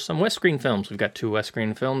for some West Screen films. We've got 2 West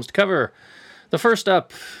Screen films to cover. The first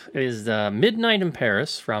up is Midnight in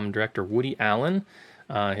Paris from director Woody Allen.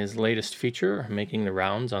 His latest feature, making the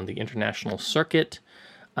rounds on the international circuit.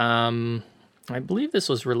 I believe this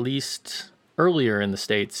was released earlier in the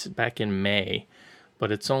States, back in May, but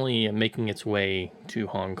it's only making its way to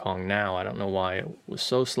Hong Kong now. I don't know why it was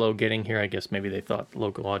so slow getting here. I guess maybe they thought the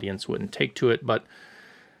local audience wouldn't take to it, but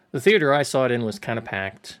the theater I saw it in was kind of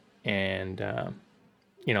packed, and,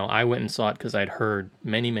 I went and saw it because I'd heard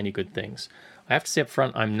many, many good things. I have to say up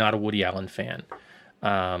front, I'm not a Woody Allen fan.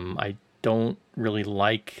 I don't really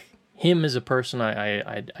like him as a person.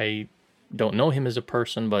 I don't know him as a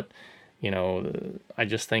person, but I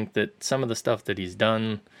just think that some of the stuff that he's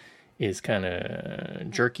done is kind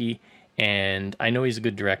of jerky, and I know he's a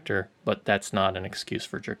good director, but that's not an excuse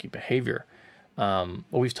for jerky behavior. But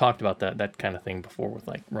we've talked about that kind of thing before with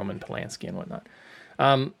like Roman Polanski and whatnot.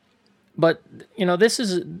 But this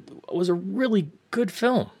was a really good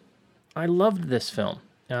film. I loved this film,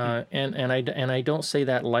 and I don't say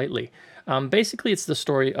that lightly. Basically, it's the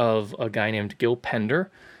story of a guy named Gil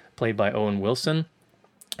Pender, played by Owen Wilson,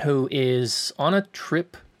 who is on a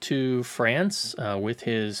trip to France with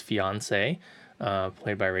his fiancée,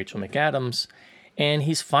 played by Rachel McAdams, and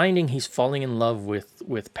he's falling in love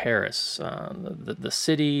with Paris, the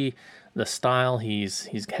city, the style. He's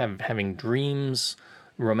having dreams,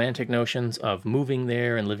 romantic notions of moving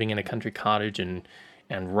there and living in a country cottage and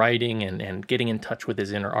and writing and getting in touch with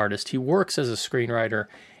his inner artist. He works as a screenwriter,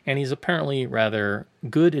 and he's apparently rather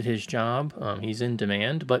good at his job. He's in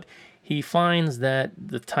demand, but he finds that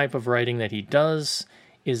the type of writing that he does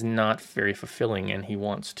is not very fulfilling, and he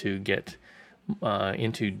wants to get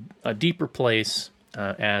into a deeper place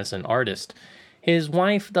as an artist. His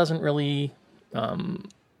wife doesn't really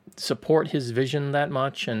support his vision that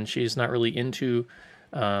much, and she's not really into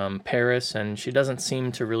Paris, and she doesn't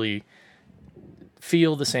seem to really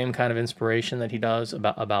feel the same kind of inspiration that he does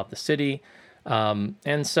about the city.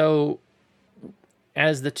 And so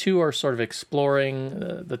as the two are sort of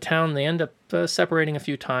exploring the town, they end up separating a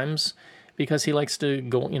few times because he likes to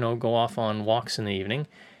go off on walks in the evening.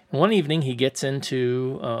 And one evening he gets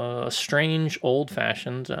into a strange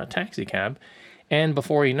old-fashioned taxi cab, and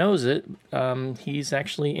before he knows it, he's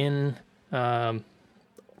actually in an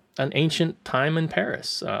ancient time in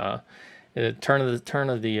Paris.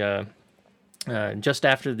 Just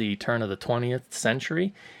after the turn of the 20th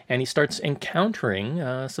century, and he starts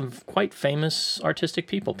encountering some quite famous artistic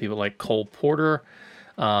people like Cole Porter,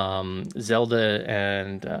 Zelda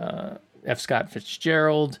and F. Scott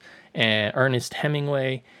Fitzgerald, and Ernest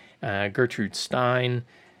Hemingway, Gertrude Stein,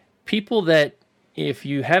 people that if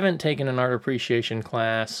you haven't taken an art appreciation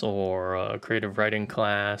class or a creative writing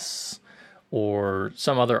class or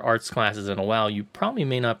some other arts classes in a while, you probably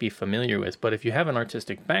may not be familiar with. But if you have an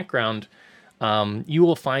artistic background, you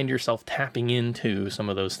will find yourself tapping into some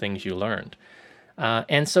of those things you learned.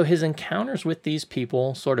 And so his encounters with these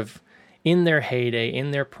people, sort of in their heyday,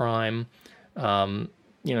 in their prime,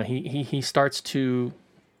 he starts to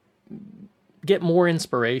get more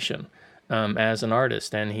inspiration as an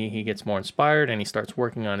artist, and he gets more inspired, and he starts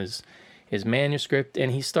working on his manuscript,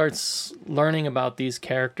 and he starts learning about these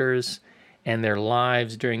characters and their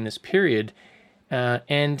lives during this period.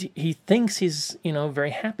 And he thinks he's,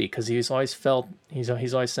 very happy because he's always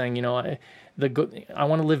saying, I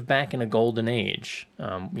want to live back in a golden age,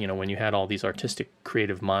 when you had all these artistic,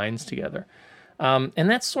 creative minds together. And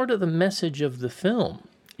that's sort of the message of the film,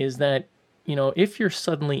 is that, if you're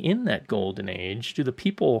suddenly in that golden age, do the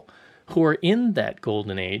people who are in that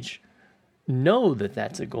golden age know that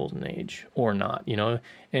that's a golden age or not?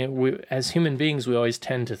 And as human beings, we always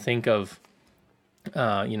tend to think of,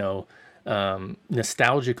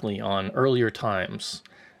 nostalgically on earlier times.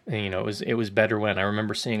 And, it was better when. I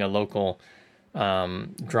remember seeing a local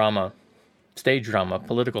political stage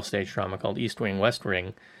drama called East Wing, West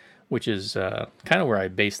Wing, which is kind of where I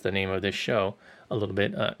based the name of this show a little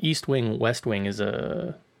bit. East Wing, West Wing is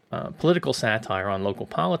a political satire on local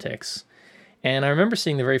politics. And I remember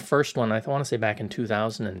seeing the very first one, I want to say back in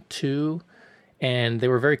 2002, and they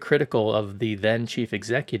were very critical of the then chief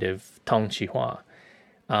executive, Tong Chi-hua.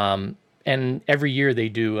 And every year they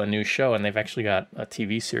do a new show, and they've actually got a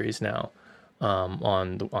TV series now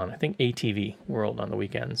on I think ATV World on the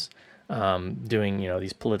weekends, doing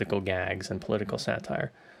these political gags and political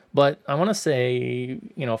satire. But I want to say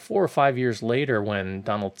 4 or 5 years later, when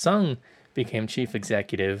Donald Tsang became chief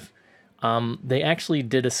executive, they actually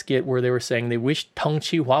did a skit where they were saying they wished Tong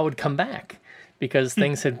Chi-hua would come back because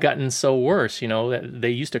things had gotten so worse. That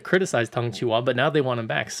they used to criticize Tong Chi-hua, but now they want him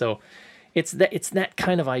back. So it's that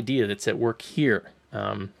kind of idea that's at work here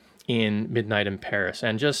in Midnight in Paris,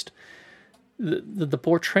 and just the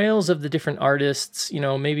portrayals of the different artists.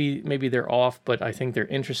 Maybe they're off, but I think they're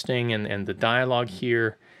interesting, and the dialogue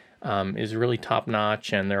here is really top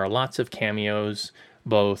notch, and there are lots of cameos,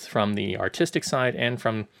 both from the artistic side and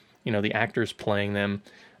from the actors playing them.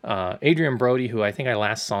 Adrian Brody, who I think I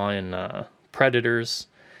last saw in Predators,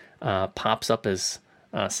 pops up as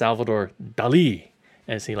Salvador Dali,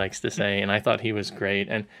 as he likes to say, and I thought he was great.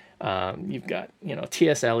 And you've got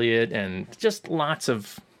T.S. Eliot and just lots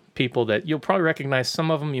of people that you'll probably recognize.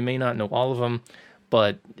 Some of them you may not know all of them,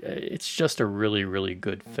 but it's just a really, really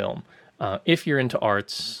good film. If you're into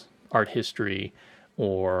art history,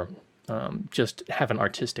 or just have an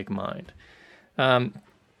artistic mind.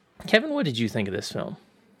 Kevin, what did you think of this film?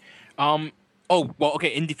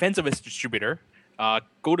 In defense of its distributor,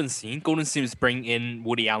 Golden Scene is bringing in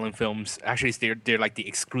Woody Allen films. Actually, they're like the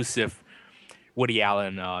exclusive Woody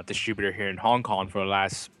Allen distributor here in Hong Kong for the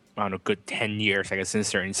last, good 10 years, I guess,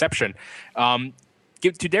 since their inception.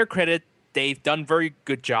 Give to their credit, they've done very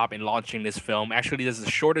good job in launching this film. Actually, this is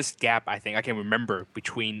the shortest gap I think I can remember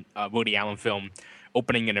between Woody Allen film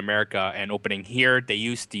opening in America and opening here. They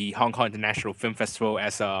used the Hong Kong International Film Festival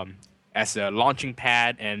as a launching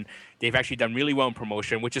pad, and they've actually done really well in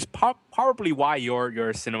promotion, which is probably why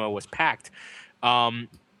your cinema was packed. I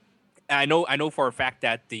know for a fact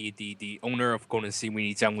that the owner of Golden Scene,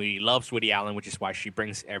 Winnie Zhang, really loves Woody Allen, which is why she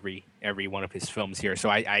brings every one of his films here. So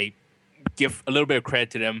I give a little bit of credit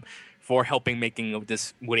to them for helping making of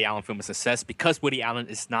this Woody Allen film a success, because Woody Allen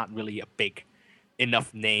is not really a big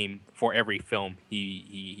enough name for every film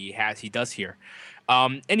he does here.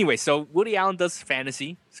 Anyway, so Woody Allen does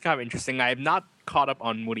fantasy. It's kind of interesting. I have not caught up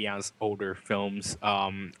on Woody Allen's older films.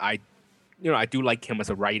 I do like him as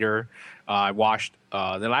a writer. I watched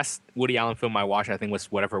the last Woody Allen film I watched, I think,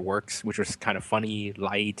 was Whatever Works, which was kind of funny,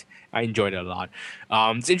 light. I enjoyed it a lot.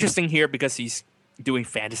 It's interesting here because he's doing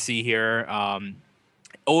fantasy here.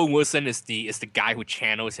 Owen Wilson is the guy who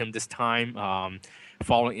channels him this time,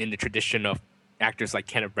 following in the tradition of actors like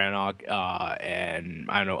Kenneth Branagh and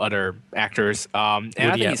I don't know, other actors. And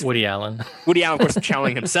I think Woody Allen. Woody Allen, of course,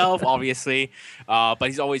 channeling himself, obviously. But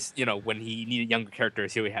he's always, when he needed younger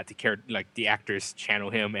characters, he would have to the actors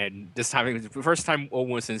channel him. And this time, it was the first time Owen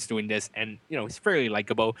Wilson's doing this, and he's fairly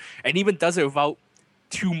likable, and even does it without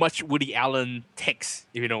too much Woody Allen tics,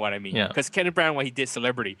 if you know what I mean. Yeah. Because Kenneth Branagh, when he did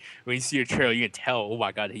Celebrity, when you see the trailer, you can tell, oh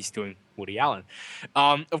my God, he's doing Woody Allen.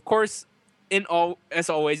 Of course, as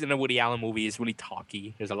always in a Woody Allen movie, it's really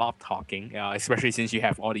talky. There's a lot of talking, especially since you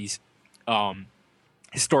have all these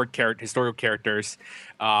historical characters.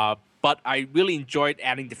 But I really enjoyed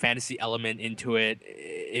adding the fantasy element into it.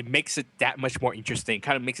 It makes it that much more interesting.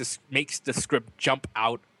 Kind of makes the script jump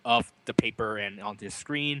out of the paper and onto the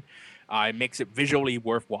screen. It makes it visually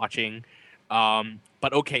worth watching.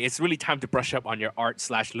 But okay, it's really time to brush up on your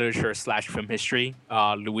art/literature/film history.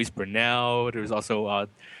 Louis Burnell. There's also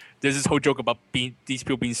there's this whole joke about these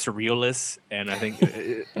people being surrealists, and I think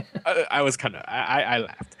I was kind of I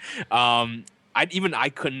laughed. I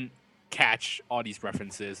couldn't catch all these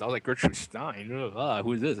references. I was like, Gertrude Stein,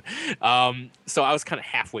 who is this? So I was kind of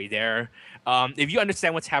halfway there. If you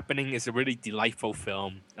understand what's happening, it's a really delightful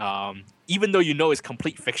film. Even though it's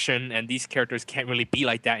complete fiction and these characters can't really be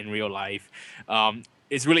like that in real life,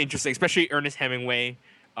 it's really interesting, especially Ernest Hemingway.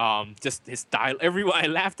 Just his style. I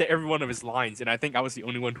laughed at every one of his lines, and I think I was the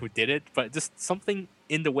only one who did it. But just something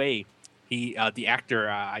in the way the actor,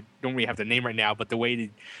 I don't really have the name right now, but the way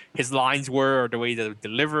his lines were, or the way they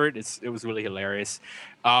delivered, it was really hilarious.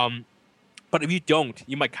 But if you don't,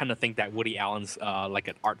 you might kind of think that Woody Allen's like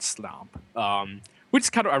an art snob, which is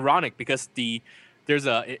kind of ironic because there's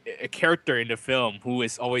a character in the film who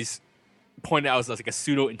is always pointed out as like a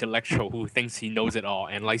pseudo intellectual who thinks he knows it all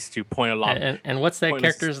and likes to point a lot. And what's that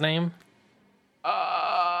character's name?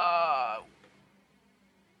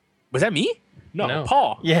 Was that me? No,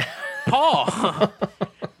 Paul. Yeah, Paul.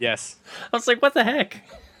 Yes. I was like, what the heck?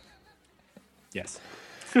 Yes.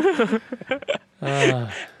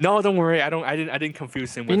 No, don't worry. I didn't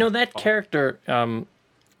confuse him with that Paul. character.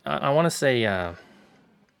 I want to say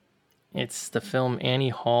it's the film Annie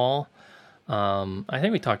Hall. I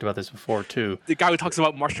think we talked about this before too. The guy who talks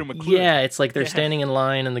about Marshall McLuhan. Yeah, it's like they're standing in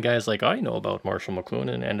line, and the guy's like, "I know about Marshall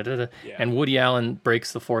McLuhan," and Woody Allen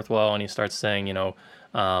breaks the fourth wall, and he starts saying, you don't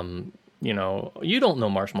know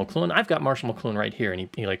Marshall McLuhan. I've got Marshall McLuhan right here, and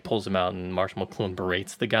he like pulls him out, and Marshall McLuhan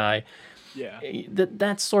berates the guy. Yeah,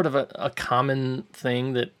 that's sort of a common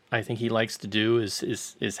thing that I think he likes to do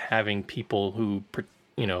is having people who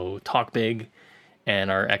talk big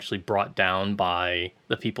and are actually brought down by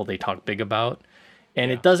the people they talk big about.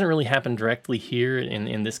 And it doesn't really happen directly here.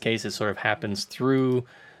 In this case, it sort of happens through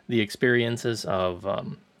the experiences of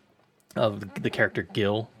the character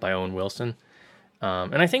Gil by Owen Wilson.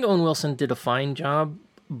 And I think Owen Wilson did a fine job,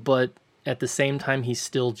 but at the same time, he's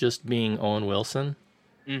still just being Owen Wilson.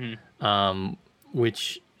 Mm-hmm.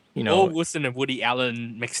 Which, Owen Wilson and Woody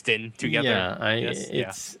Allen mixed in together.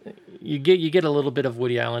 Yeah, you get a little bit of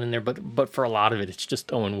Woody Allen in there, but for a lot of it, it's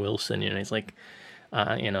just Owen Wilson. He's like,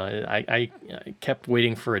 I kept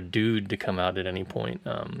waiting for a dude to come out at any point.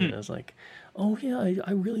 And I was like, oh yeah,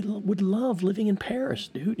 I really would love living in Paris,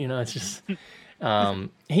 dude. It's just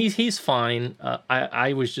he's fine.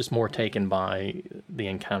 I was just more taken by the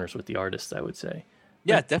encounters with the artists, I would say.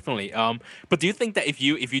 Yeah, definitely. But do you think that if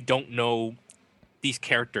you don't know these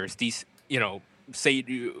characters, say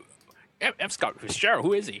F. Scott Fitzgerald,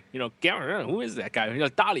 who is he? Gary, who is that guy?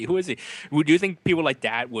 Dali, who is he? Do you think people like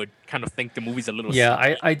that would kind of think the movie's a little?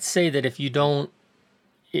 Yeah, I'd say that if you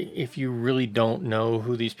really don't know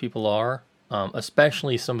who these people are,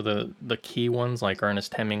 especially some of the key ones like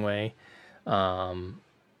Ernest Hemingway,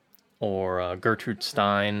 or Gertrude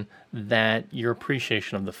Stein, that your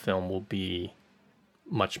appreciation of the film will be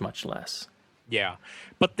much, much less. Yeah,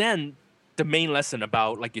 but then the main lesson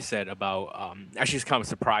about, like you said, about actually it's kind of a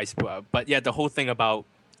surprise, but yeah, the whole thing about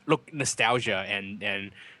nostalgia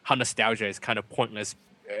and how nostalgia is kind of pointless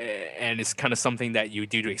and it's kind of something that you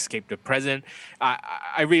do to escape the present.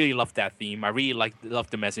 I really love that theme. I really love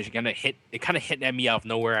the message. It kind of hit at me out of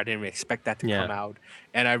nowhere. I didn't really expect that to come out,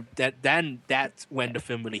 and that's when the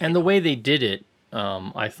film really. And the way they did it,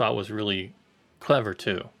 I thought was really clever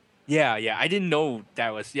too. Yeah, I didn't know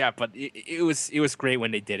that was but it was great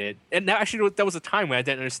when they did it. And that was a time when I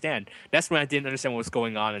didn't understand. That's when I didn't understand what was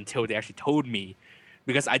going on until they actually told me,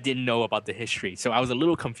 because I didn't know about the history. So I was a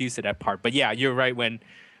little confused at that part. But yeah, you're right. When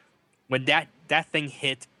that thing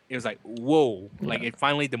hit, it was like, whoa! Like it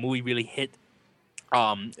finally, the movie really hit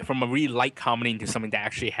from a really light comedy into something that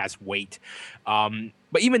actually has weight.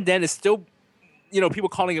 But even then, it's still, people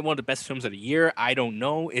calling it one of the best films of the year. I don't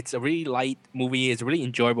know. It's a really light movie. It's a really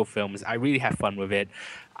enjoyable film. I really have fun with it.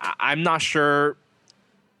 I'm not sure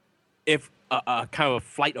if a kind of a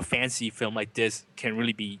flight of fancy film like this can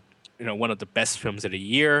really be, one of the best films of the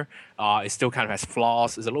year. It still kind of has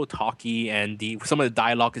flaws. It's a little talky, and some of the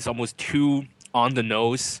dialogue is almost too on the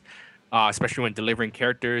nose, especially when delivering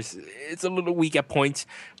characters. It's a little weak at points,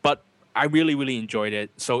 but I really, really enjoyed it.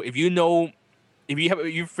 So if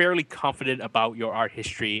you're fairly confident about your art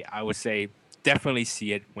history, I would say definitely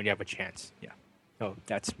see it when you have a chance. Yeah. So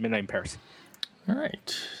that's Midnight in Paris. All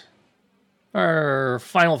right. Our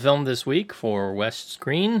final film this week for West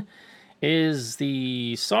Screen is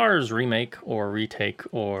the SARS remake or retake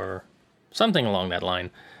or something along that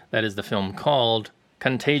line. That is the film called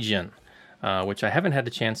Contagion, which I haven't had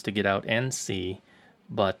the chance to get out and see.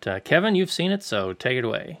 But Kevin, you've seen it, so take it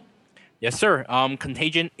away. Yes, sir.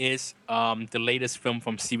 Contagion is the latest film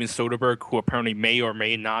from Steven Soderbergh, who apparently may or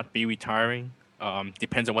may not be retiring.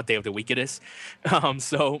 Depends on what day of the week it is.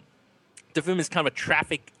 So the film is kind of a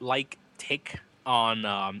Traffic-like take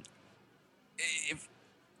on...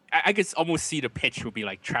 I could almost see the pitch would be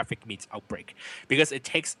like Traffic meets Outbreak, because it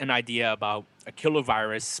takes an idea about a killer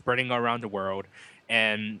virus spreading around the world,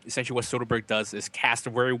 and essentially what Soderbergh does is cast a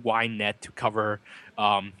very wide net to cover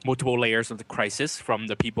multiple layers of the crisis, from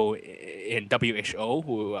the people in WHO,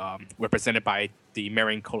 who represented by the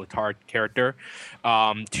Marion Cotillard character,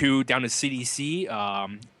 to down to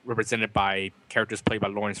CDC, represented by characters played by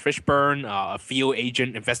Lawrence Fishburne, a field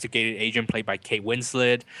agent, investigative agent played by Kate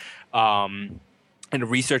Winslet, and a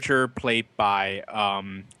researcher played by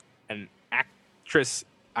an actress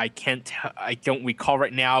I don't recall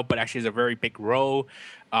right now, but actually has a very big role,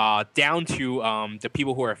 down to the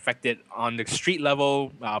people who are affected on the street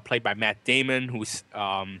level, played by Matt Damon, whose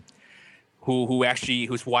wife,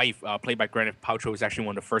 played by Gwyneth Paltrow, is actually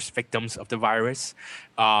one of the first victims of the virus.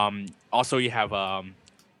 Also, you have a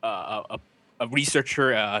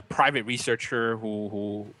researcher, a private researcher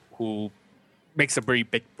who makes a very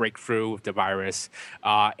big breakthrough with the virus,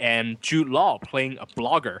 and Jude Law playing a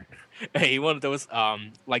blogger, one of those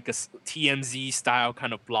like a TMZ style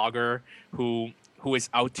kind of blogger who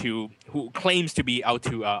claims to be out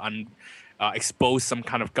to expose some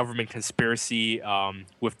kind of government conspiracy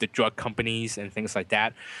with the drug companies and things like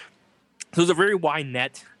that. So it's a very wide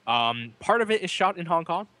net. Part of it is shot in Hong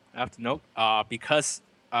Kong, I have to note, because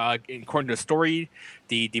according to the story,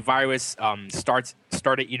 the virus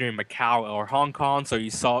started either in Macau or Hong Kong. So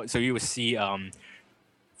you would see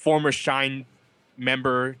former Shine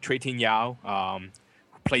member Cui Tin Yao, who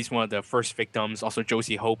plays one of the first victims. Also,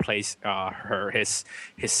 Josie Ho plays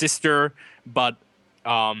his sister. But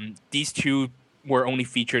these two were only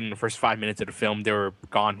featured in the first 5 minutes of the film. They were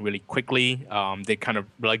gone really quickly. They kind of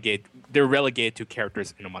relegated to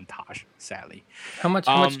characters in a montage, sadly. How much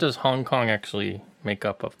does Hong Kong actually make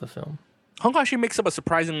up of the film? Hong Kong actually makes up a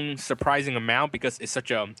surprising amount, because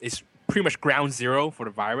it's pretty much ground zero for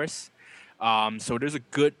the virus. So there's a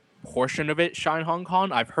good portion of it shot in Hong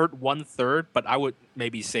Kong. I've heard 1/3, but I would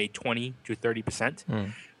maybe say 20 to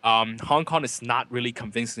 30%. Hong Kong is not really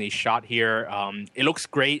convincingly shot here. It looks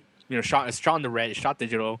great. It's shot in the red. It's shot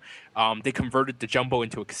digital. They converted the Jumbo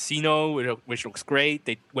into a casino, which looks great.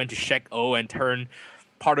 They went to Shek O and turned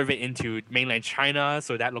part of it into mainland China,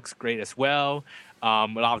 so that looks great as well. A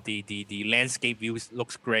lot of the landscape views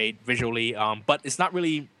looks great visually, but it's not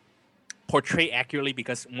really portrayed accurately,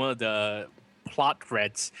 because one of the plot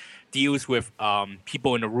threads deals with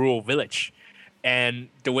people in a rural village, and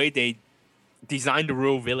the way they designed the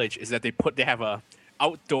rural village is that they have a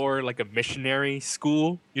outdoor, like a missionary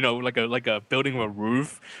school, like a building with a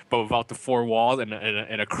roof, but without the four walls and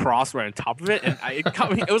a cross right on top of it. And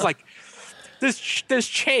it was like there's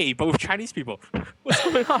Che, but with Chinese people. What's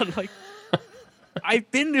going on? Like, I've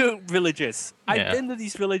been to villages. I've been to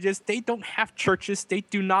these villages. They don't have churches. They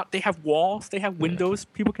do not. They have walls. They have windows.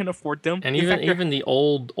 People can afford them. And even the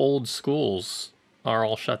old schools are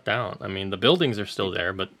all shut down. I mean, the buildings are still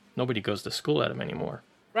there, but nobody goes to school at them anymore.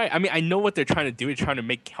 Right. I mean, I know what they're trying to do. They're trying to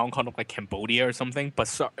make Hong Kong look like Cambodia or something. But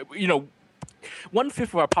so, 1/5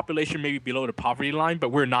 of our population may be below the poverty line, but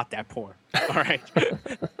we're not that poor. All right.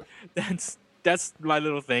 That's my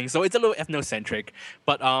little thing. So it's a little ethnocentric,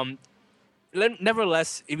 but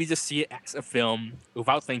nevertheless, if you just see it as a film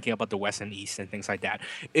without thinking about the West and East and things like that,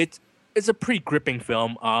 it's a pretty gripping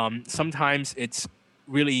film. Sometimes it's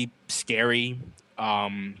really scary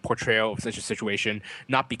portrayal of such a situation,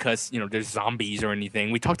 not because there's zombies or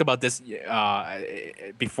anything. We talked about this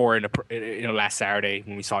before last Saturday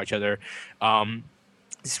when we saw each other.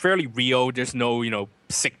 It's fairly real. There's no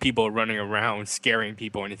sick people running around scaring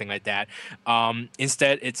people or anything like that.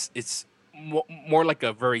 Instead, it's more like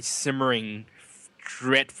a very simmering,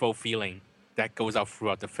 dreadful feeling that goes out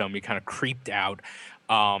throughout the film. You're kind of creeped out,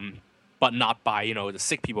 but not by the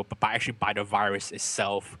sick people, but by the virus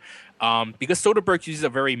itself. Because Soderbergh uses a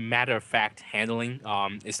very matter-of-fact handling.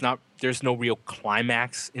 There's no real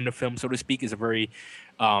climax in the film, so to speak. It's a very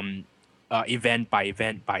event by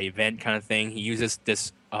event by event kind of thing. He uses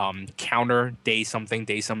this counter day something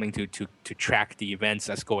to track the events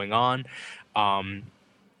that's going on.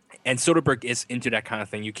 And Soderbergh is into that kind of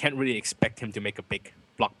thing. You can't really expect him to make a big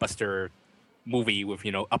blockbuster movie with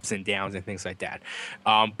ups and downs and things like that.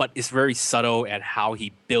 But it's very subtle at how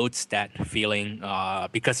he builds that feeling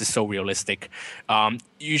because it's so realistic.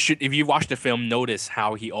 You should, if you watch the film, notice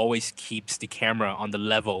how he always keeps the camera on the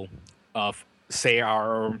level of say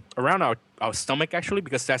around our stomach, actually,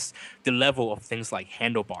 because that's the level of things like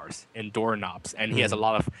handlebars and doorknobs, and he has a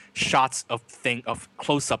lot of shots of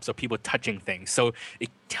close-ups of people touching things, so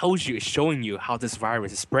it's showing you how this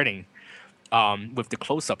virus is spreading with the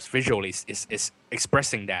close-ups visually is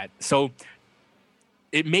expressing that. So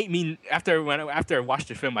it made me after I watched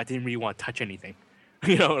the film, I didn't really want to touch anything.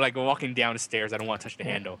 Like walking down the stairs, I don't want to touch the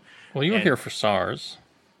handle. Well, you were here for SARS.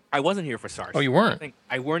 I wasn't here for SARS. Oh, you weren't?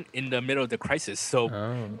 I weren't in the middle of the crisis. So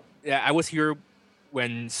yeah, I was here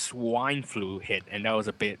when swine flu hit, and that was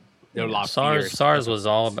there were a lot of fears. SARS was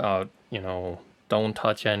all about, don't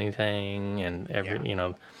touch anything,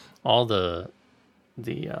 and all the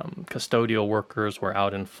custodial workers were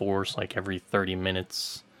out in force like every 30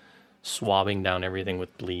 minutes, swabbing down everything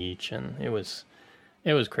with bleach, and it was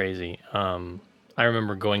crazy. I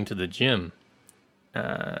remember going to the gym.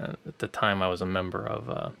 At the time, I was a member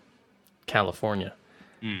of California.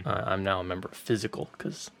 I'm now a member of Physical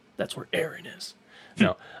because that's where Aaron is.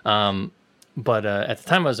 No, but at the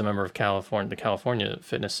time, I was a member of the California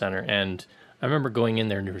Fitness Center, and I remember going in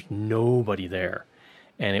there and there was nobody there,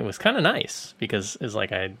 and it was kind of nice because it's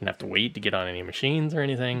like I didn't have to wait to get on any machines or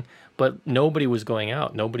anything. But nobody was going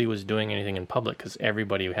out, nobody was doing anything in public because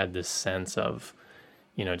everybody had this sense of,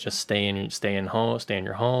 just stay in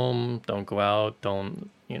your home, don't go out,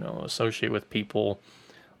 don't, associate with people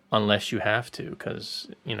unless you have to, because,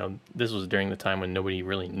 this was during the time when nobody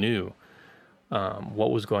really knew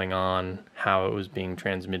what was going on, how it was being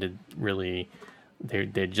transmitted. Really,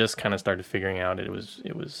 they just kind of started figuring out it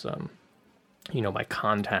was by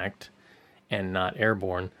contact and not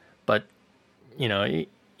airborne. But,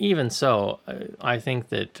 even so, I think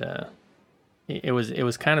that it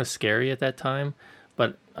was kind of scary at that time.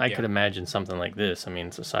 But I could imagine something like this. I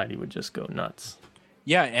mean, society would just go nuts.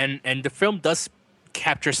 Yeah, and the film does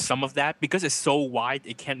capture some of that because it's so wide.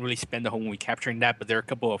 It can't really spend the whole movie capturing that. But there are a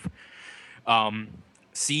couple of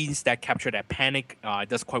scenes that capture that panic. It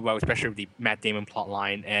does quite well, especially with the Matt Damon plot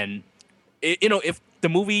line. And if the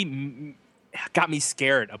movie got me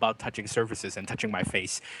scared about touching surfaces and touching my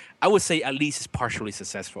face, I would say at least it's partially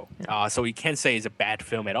successful. So you can't say it's a bad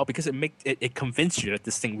film at all because it convinced you that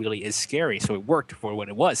this thing really is scary. So it worked for what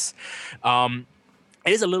it was. It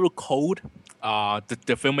is a little cold, the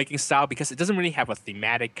filmmaking style, because it doesn't really have a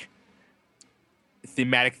thematic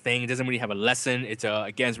thing. It doesn't really have a lesson. It's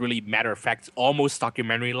really matter of fact, almost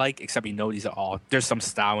documentary like, except there's some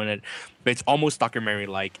style in it, but it's almost documentary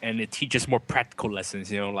like, and it teaches more practical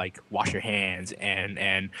lessons, like wash your hands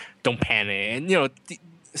and don't panic, and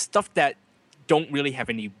stuff that don't really have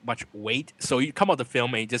any much weight. So you come out the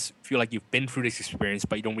film and you just feel like you've been through this experience,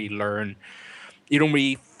 but you don't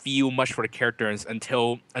really feel much for the characters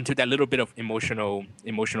until that little bit of emotional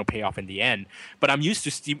payoff in the end. But I'm used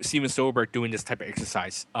to Steven Soderbergh doing this type of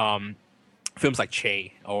exercise. Films like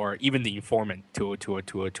Che or even The Informant to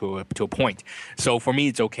a point. So for me,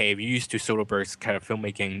 it's okay. If you're used to Soderbergh's kind of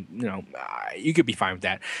filmmaking, you could be fine with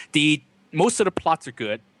that. Most of the plots are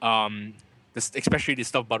good. Especially the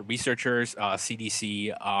stuff about researchers,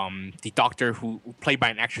 CDC, the doctor who played by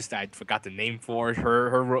an actress that I forgot the name for.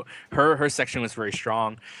 Her section was very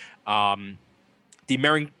strong. The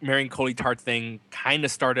Marion Cotillard thing kind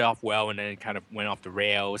of started off well and then it kind of went off the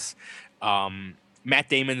rails. Matt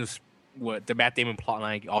Damon was what the Matt Damon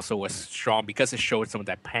plotline also was strong because it showed some of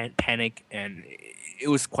that panic, and it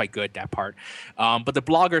was quite good, that part. But the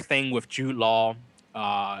blogger thing with Jude Law,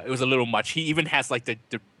 it was a little much. He even has like the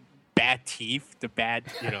bad teeth, the bad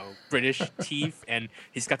British teeth, and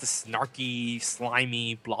he's got the snarky,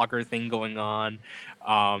 slimy blogger thing going on.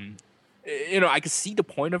 I could see the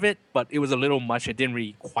point of it, but it was a little much. It didn't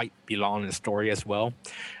really quite belong in the story as well.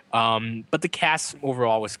 But the cast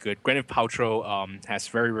overall was good. Gwyneth Paltrow has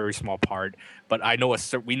very, very small part, but I know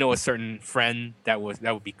we know a certain friend that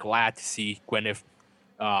would be glad to see Gwyneth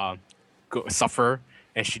suffer,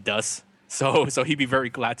 and she does. So he'd be very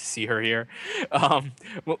glad to see her here.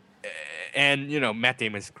 And Matt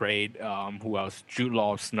Damon's great. Who else? Jude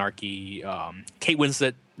Law, snarky. Kate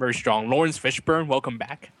Winslet, very strong. Lawrence Fishburne, welcome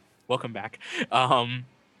back. Most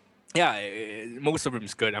of them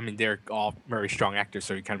is good. I mean, they're all very strong actors,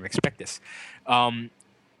 so you kind of expect this.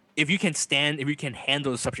 If you can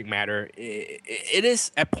handle the subject matter, it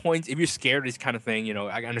is at points. If you're scared of this kind of thing,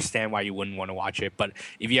 I understand why you wouldn't want to watch it. But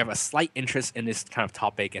if you have a slight interest in this kind of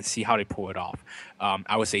topic and see how they pull it off,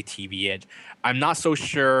 I would say TV it. I'm not so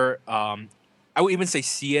sure. I would even say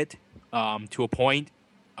see it to a point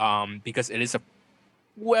because it's a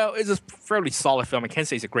fairly solid film. I can't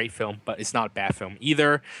say it's a great film, but it's not a bad film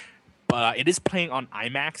either. But it is playing on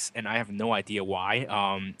IMAX, and I have no idea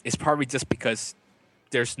why. It's probably just because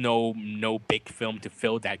there's no big film to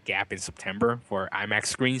fill that gap in September for IMAX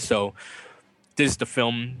screens. So this is the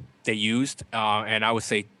film they used, and I would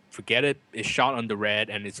say forget it. It's shot on the red,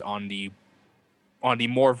 and it's on the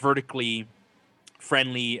more vertically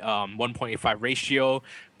friendly 1.85 ratio,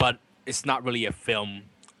 but it's not really a film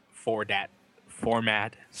for that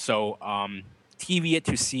format. So TV it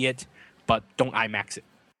to see it, but don't IMAX it.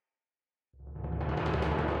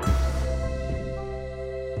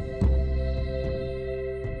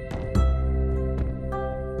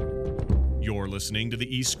 You're listening to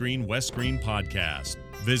the East Screen West Screen podcast.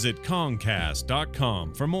 Visit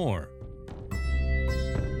Comcast.com for more.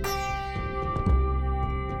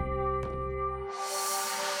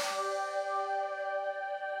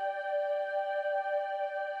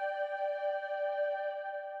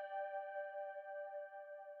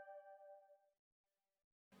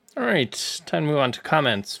 All right, time to move on to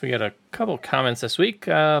comments. We got a couple comments this week.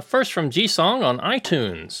 First from G-Song on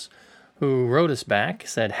iTunes, who wrote us back,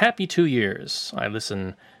 said, "Happy 2 years. I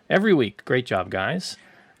listen every week. Great job, guys."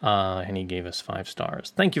 And he gave us 5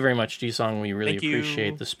 stars. Thank you very much, G-Song. We really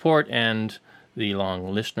appreciate the support and the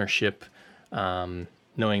long listenership.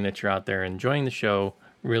 Knowing that you're out there enjoying the show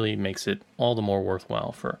really makes it all the more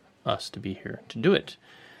worthwhile for us to be here to do it.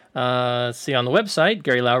 See, on the website,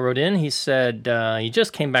 Gary Lau wrote in, he said he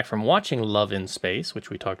just came back from watching Love in Space,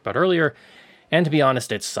 which we talked about earlier, and to be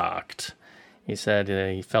honest, it sucked. He said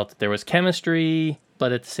he felt that there was chemistry,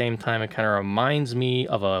 but at the same time, it kind of reminds me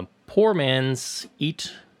of a poor man's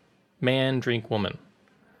Eat Man, Drink Woman.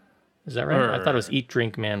 Is that right? I thought it was Eat,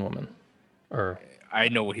 Drink, Man, Woman. I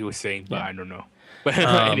know what he was saying, but I don't know. But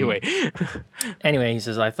anyway. Anyway, he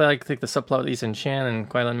says, I think the subplot with Ethan Chan and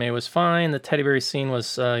Quailan May was fine. The teddy bear scene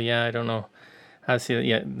was, I don't know how to see that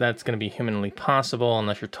yet. That's going to be humanly possible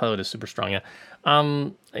unless your toilet is super strong.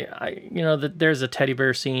 Yeah. There's a teddy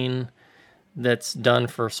bear scene that's done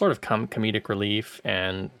for sort of comedic relief,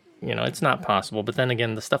 and, it's not possible. But then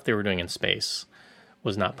again, the stuff they were doing in space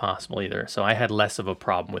was not possible either. So I had less of a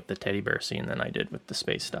problem with the teddy bear scene than I did with the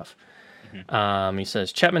space stuff. He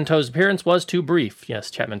says, Chapman Toe's appearance was too brief.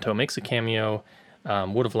 Yes, Chapman Toe makes a cameo.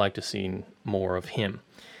 Would have liked to see more of him.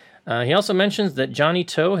 He also mentions that Johnny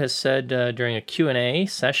Toe has said during a Q&A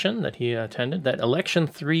session that he attended that Election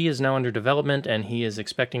 3 is now under development and he is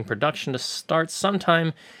expecting production to start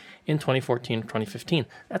sometime in 2014 or 2015.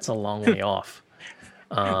 That's a long way off.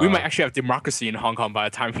 We might actually have democracy in Hong Kong by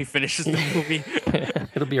the time he finishes the movie.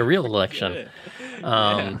 It'll be a real election.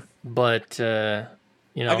 But...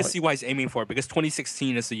 I can see why he's aiming for it, because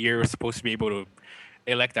 2016 is the year we're supposed to be able to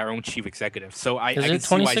elect our own chief executive. So I can see why he's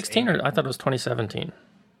 2016 or I thought it was 2017?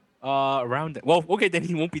 Around that. Well, okay, then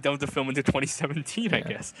he won't be done with the film until 2017, I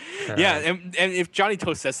guess. And if Johnny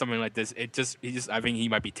Toe says something like this, I think he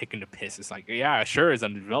might be taking the piss. It's like, yeah, sure, it's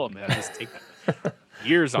under development. I just take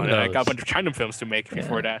years on it. I got a bunch of China films to make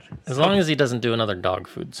before that. As long as he doesn't do another dog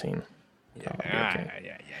food scene.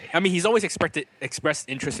 Yeah. I mean, he's always expressed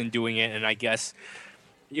interest in doing it, and I guess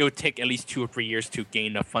it would take at least 2 or 3 years to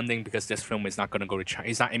gain enough funding, because this film is not going to go to China.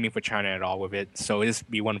 He's not aiming for China at all with it. So it'll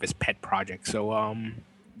be one of his pet projects. So, I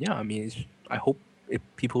hope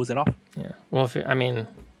he pulls it off. Yeah. Well, the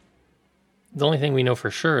only thing we know for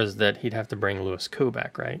sure is that he'd have to bring Louis Koo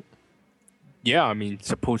back, right? Yeah, I mean,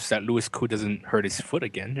 suppose that Lewis Koo doesn't hurt his foot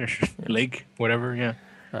again, or leg, whatever. Yeah.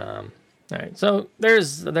 All right, so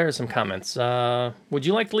there's some comments. Would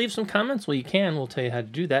you like to leave some comments? Well, you can. We'll tell you how to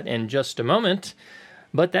do that in just a moment.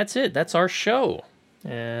 But that's it. That's our show.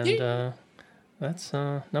 And that's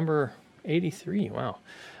number 83. Wow.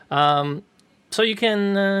 So you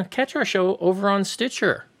can catch our show over on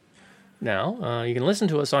Stitcher. Now, you can listen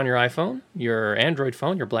to us on your iPhone, your Android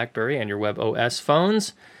phone, your BlackBerry, and your WebOS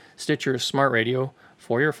phones. Stitcher Smart Radio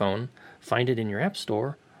for your phone. Find it in your app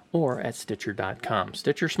store or at Stitcher.com.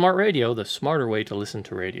 Stitcher Smart Radio, the smarter way to listen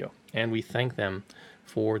to radio. And we thank them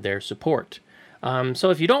for their support. So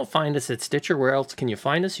if you don't find us at Stitcher, where else can you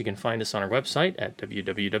find us? You can find us on our website at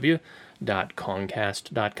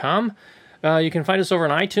www.concast.com. You can find us over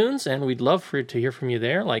on iTunes, and we'd love to hear from you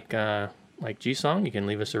there. Like G-Song, you can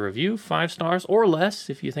leave us a review, 5 stars or less.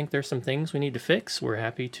 If you think there's some things we need to fix, we're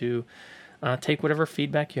happy to take whatever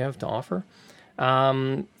feedback you have to offer.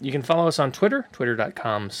 You can follow us on Twitter,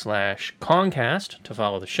 twitter.com/Concast to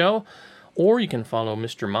follow the show. Or you can follow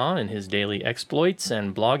Mr. Ma in his daily exploits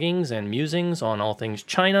and bloggings and musings on all things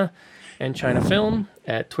China and China film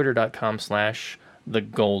at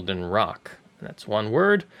twitter.com/thegoldenrock. That's one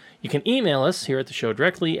word. You can email us here at the show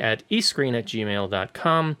directly at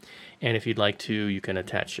escreen@gmail.com. And if you'd like to, you can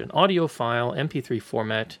attach an audio file, MP3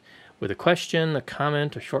 format, with a question, a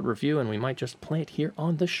comment, a short review, and we might just play it here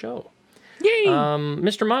on the show. Yay!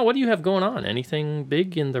 Mr. Ma, what do you have going on? Anything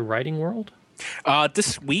big in the writing world?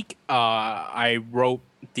 This week, I wrote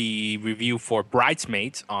the review for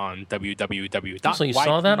Bridesmaids on www. So you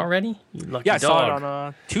saw that already? You lucky I saw dog. it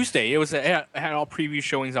on Tuesday. It had all preview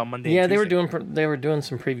showings on Monday. Yeah, and they were Tuesday. doing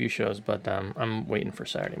some preview shows, but I'm waiting for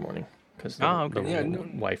Saturday morning because the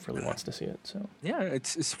wife really wants to see it. So yeah,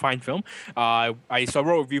 it's a fine film. I wrote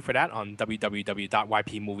a review for that on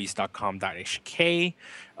www.ypmovies.com.hk.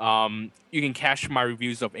 You can catch my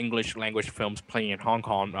reviews of English language films playing in Hong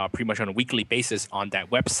Kong pretty much on a weekly basis on that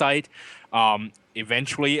website.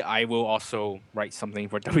 Eventually, I will also write something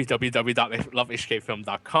for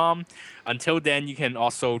www.lovehkfilm.com. Until then, you can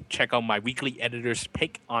also check out my weekly editor's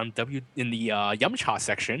pick in the Yumcha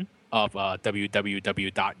section of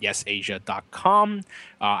www.yesasia.com.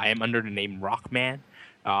 I am under the name Rockman.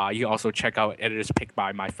 You can also check out editor's pick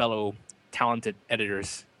by my fellow talented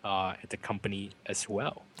editors at the company as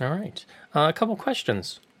well. all right, a couple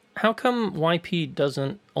questions. How come YP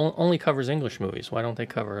doesn't only covers English movies? Why don't they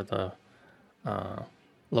cover the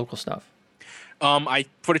local stuff?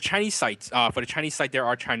 For the Chinese site, there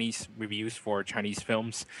are Chinese reviews for Chinese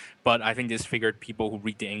films, but I think this figured people who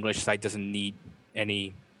read the English site doesn't need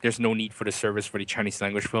any. There's no need for the service for the Chinese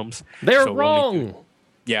language films. They're So wrong.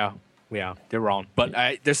 Yeah, they're wrong. But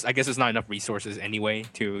I guess there's not enough resources anyway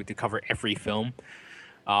to cover every film.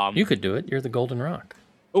 You could do it. You're the Golden Rock.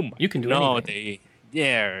 Oh, You can do no, anything.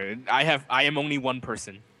 I am only one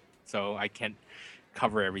person, so I can't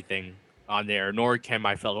cover everything on there, nor can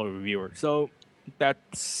my fellow reviewer. So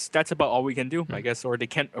that's about all we can do, I guess, or they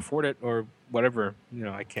can't afford it or whatever.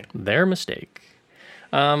 I can't. Their mistake.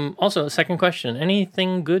 Also, second question.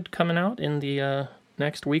 Anything good coming out in the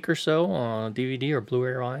next week or so on DVD or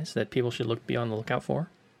Blu-ray wise that people should be on the lookout for?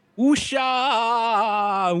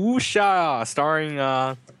 Wuxia, starring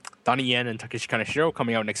Donnie Yen and Takeshi Kaneshiro,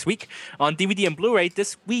 coming out next week. On DVD and Blu-ray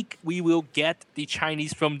this week, we will get the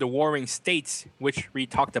Chinese film The Warring States, which we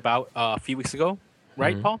talked about a few weeks ago.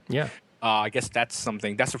 Right, Paul? Yeah. I guess that's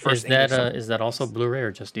something. That's the first Is that also Blu-ray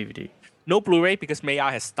or just DVD? No Blu-ray because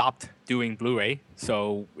Mei-Ya has stopped doing Blu-ray,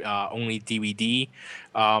 so only DVD.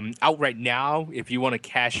 Out right now, if you want to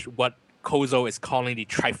catch what Kozo is calling the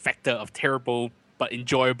trifecta of terrible but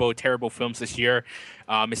enjoyable terrible films this year,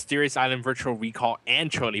 Mysterious Island, Virtual Recall,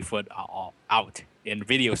 and Charliefoot are all out in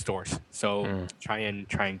video stores. So try and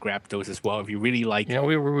grab those as well if you really like.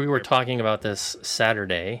 We were talking about this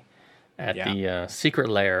Saturday at the secret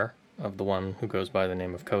lair of the one who goes by the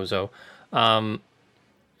name of Kozo.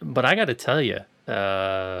 But I got to tell you,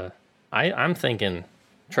 I'm thinking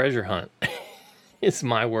Treasure Hunt is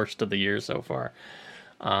my worst of the year so far.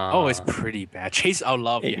 It's pretty bad. Chase Out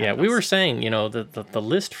Love. Yeah, we were saying, the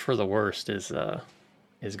list for the worst is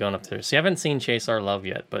going up there. So you haven't seen Chase Our Love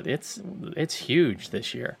yet, but it's huge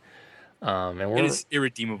this year. And it is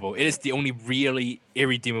irredeemable. It is the only really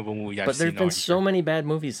irredeemable movie I've seen. But there's been so many bad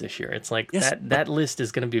movies this year. It's like that list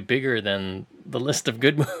is going to be bigger than the list of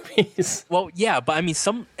good movies. Well, yeah, but I mean,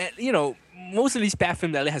 most of these bad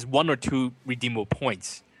films at least has one or two redeemable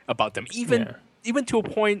points about them. Even to a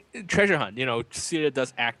point, Treasure Hunt. Celia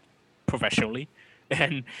does act professionally,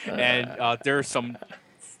 and there's some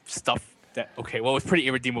stuff it's pretty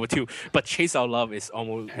irredeemable too. But Chase Our Love is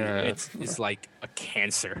almost it's like a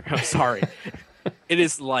cancer. I'm sorry. It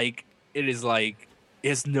is like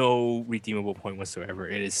there's no redeemable point whatsoever.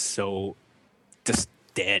 It is so just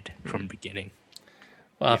dead from the beginning.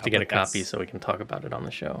 We'll have to get a copy so we can talk about it on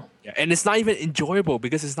the show. Yeah, and it's not even enjoyable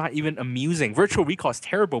because it's not even amusing. Virtual Recall is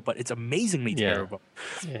terrible, but it's amazingly terrible.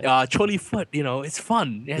 Yeah. Trolley Foot, it's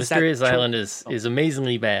fun. Mysterious Island is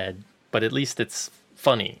amazingly bad, but at least it's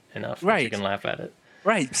funny enough that you can laugh at it.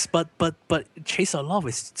 Right, but Chase Our Love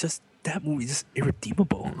is just, that movie is just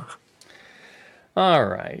irredeemable. All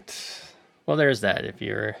right. Well, there's that. If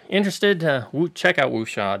you're interested, check out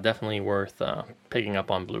Wuxia. Definitely worth picking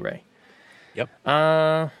up on Blu-ray. Yep.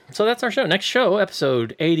 So that's our show. Next show,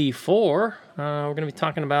 episode 84. We're going to be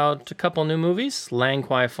talking about a couple new movies. Lang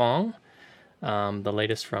Kwai Fong, the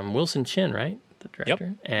latest from Wilson Chin, right? The director.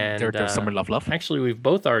 Yep. And Director of Summer Love. Actually, we've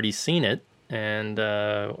both already seen it, and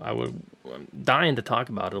I'm dying to talk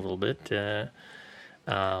about it a little bit.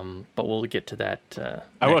 But we'll get to that.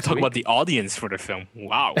 I want to talk about the audience for the film.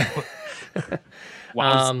 Wow.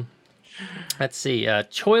 Wow. Let's see.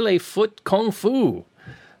 Choi Lei Foot Kung Fu,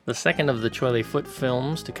 the second of the Choi Lei Foot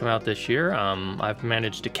films to come out this year. I've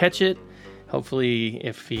managed to catch it. Hopefully,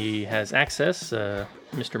 if he has access,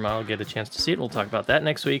 Mr. Ma will get a chance to see it. We'll talk about that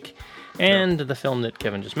next week. And the film that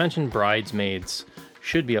Kevin just mentioned, Bridesmaids,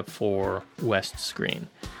 should be up for West Screen.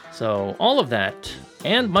 So all of that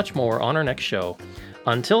and much more on our next show.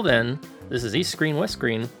 Until then, this is East Screen, West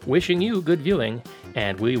Screen, wishing you good viewing,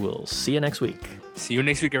 and we will see you next week. See you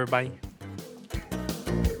next week, everybody.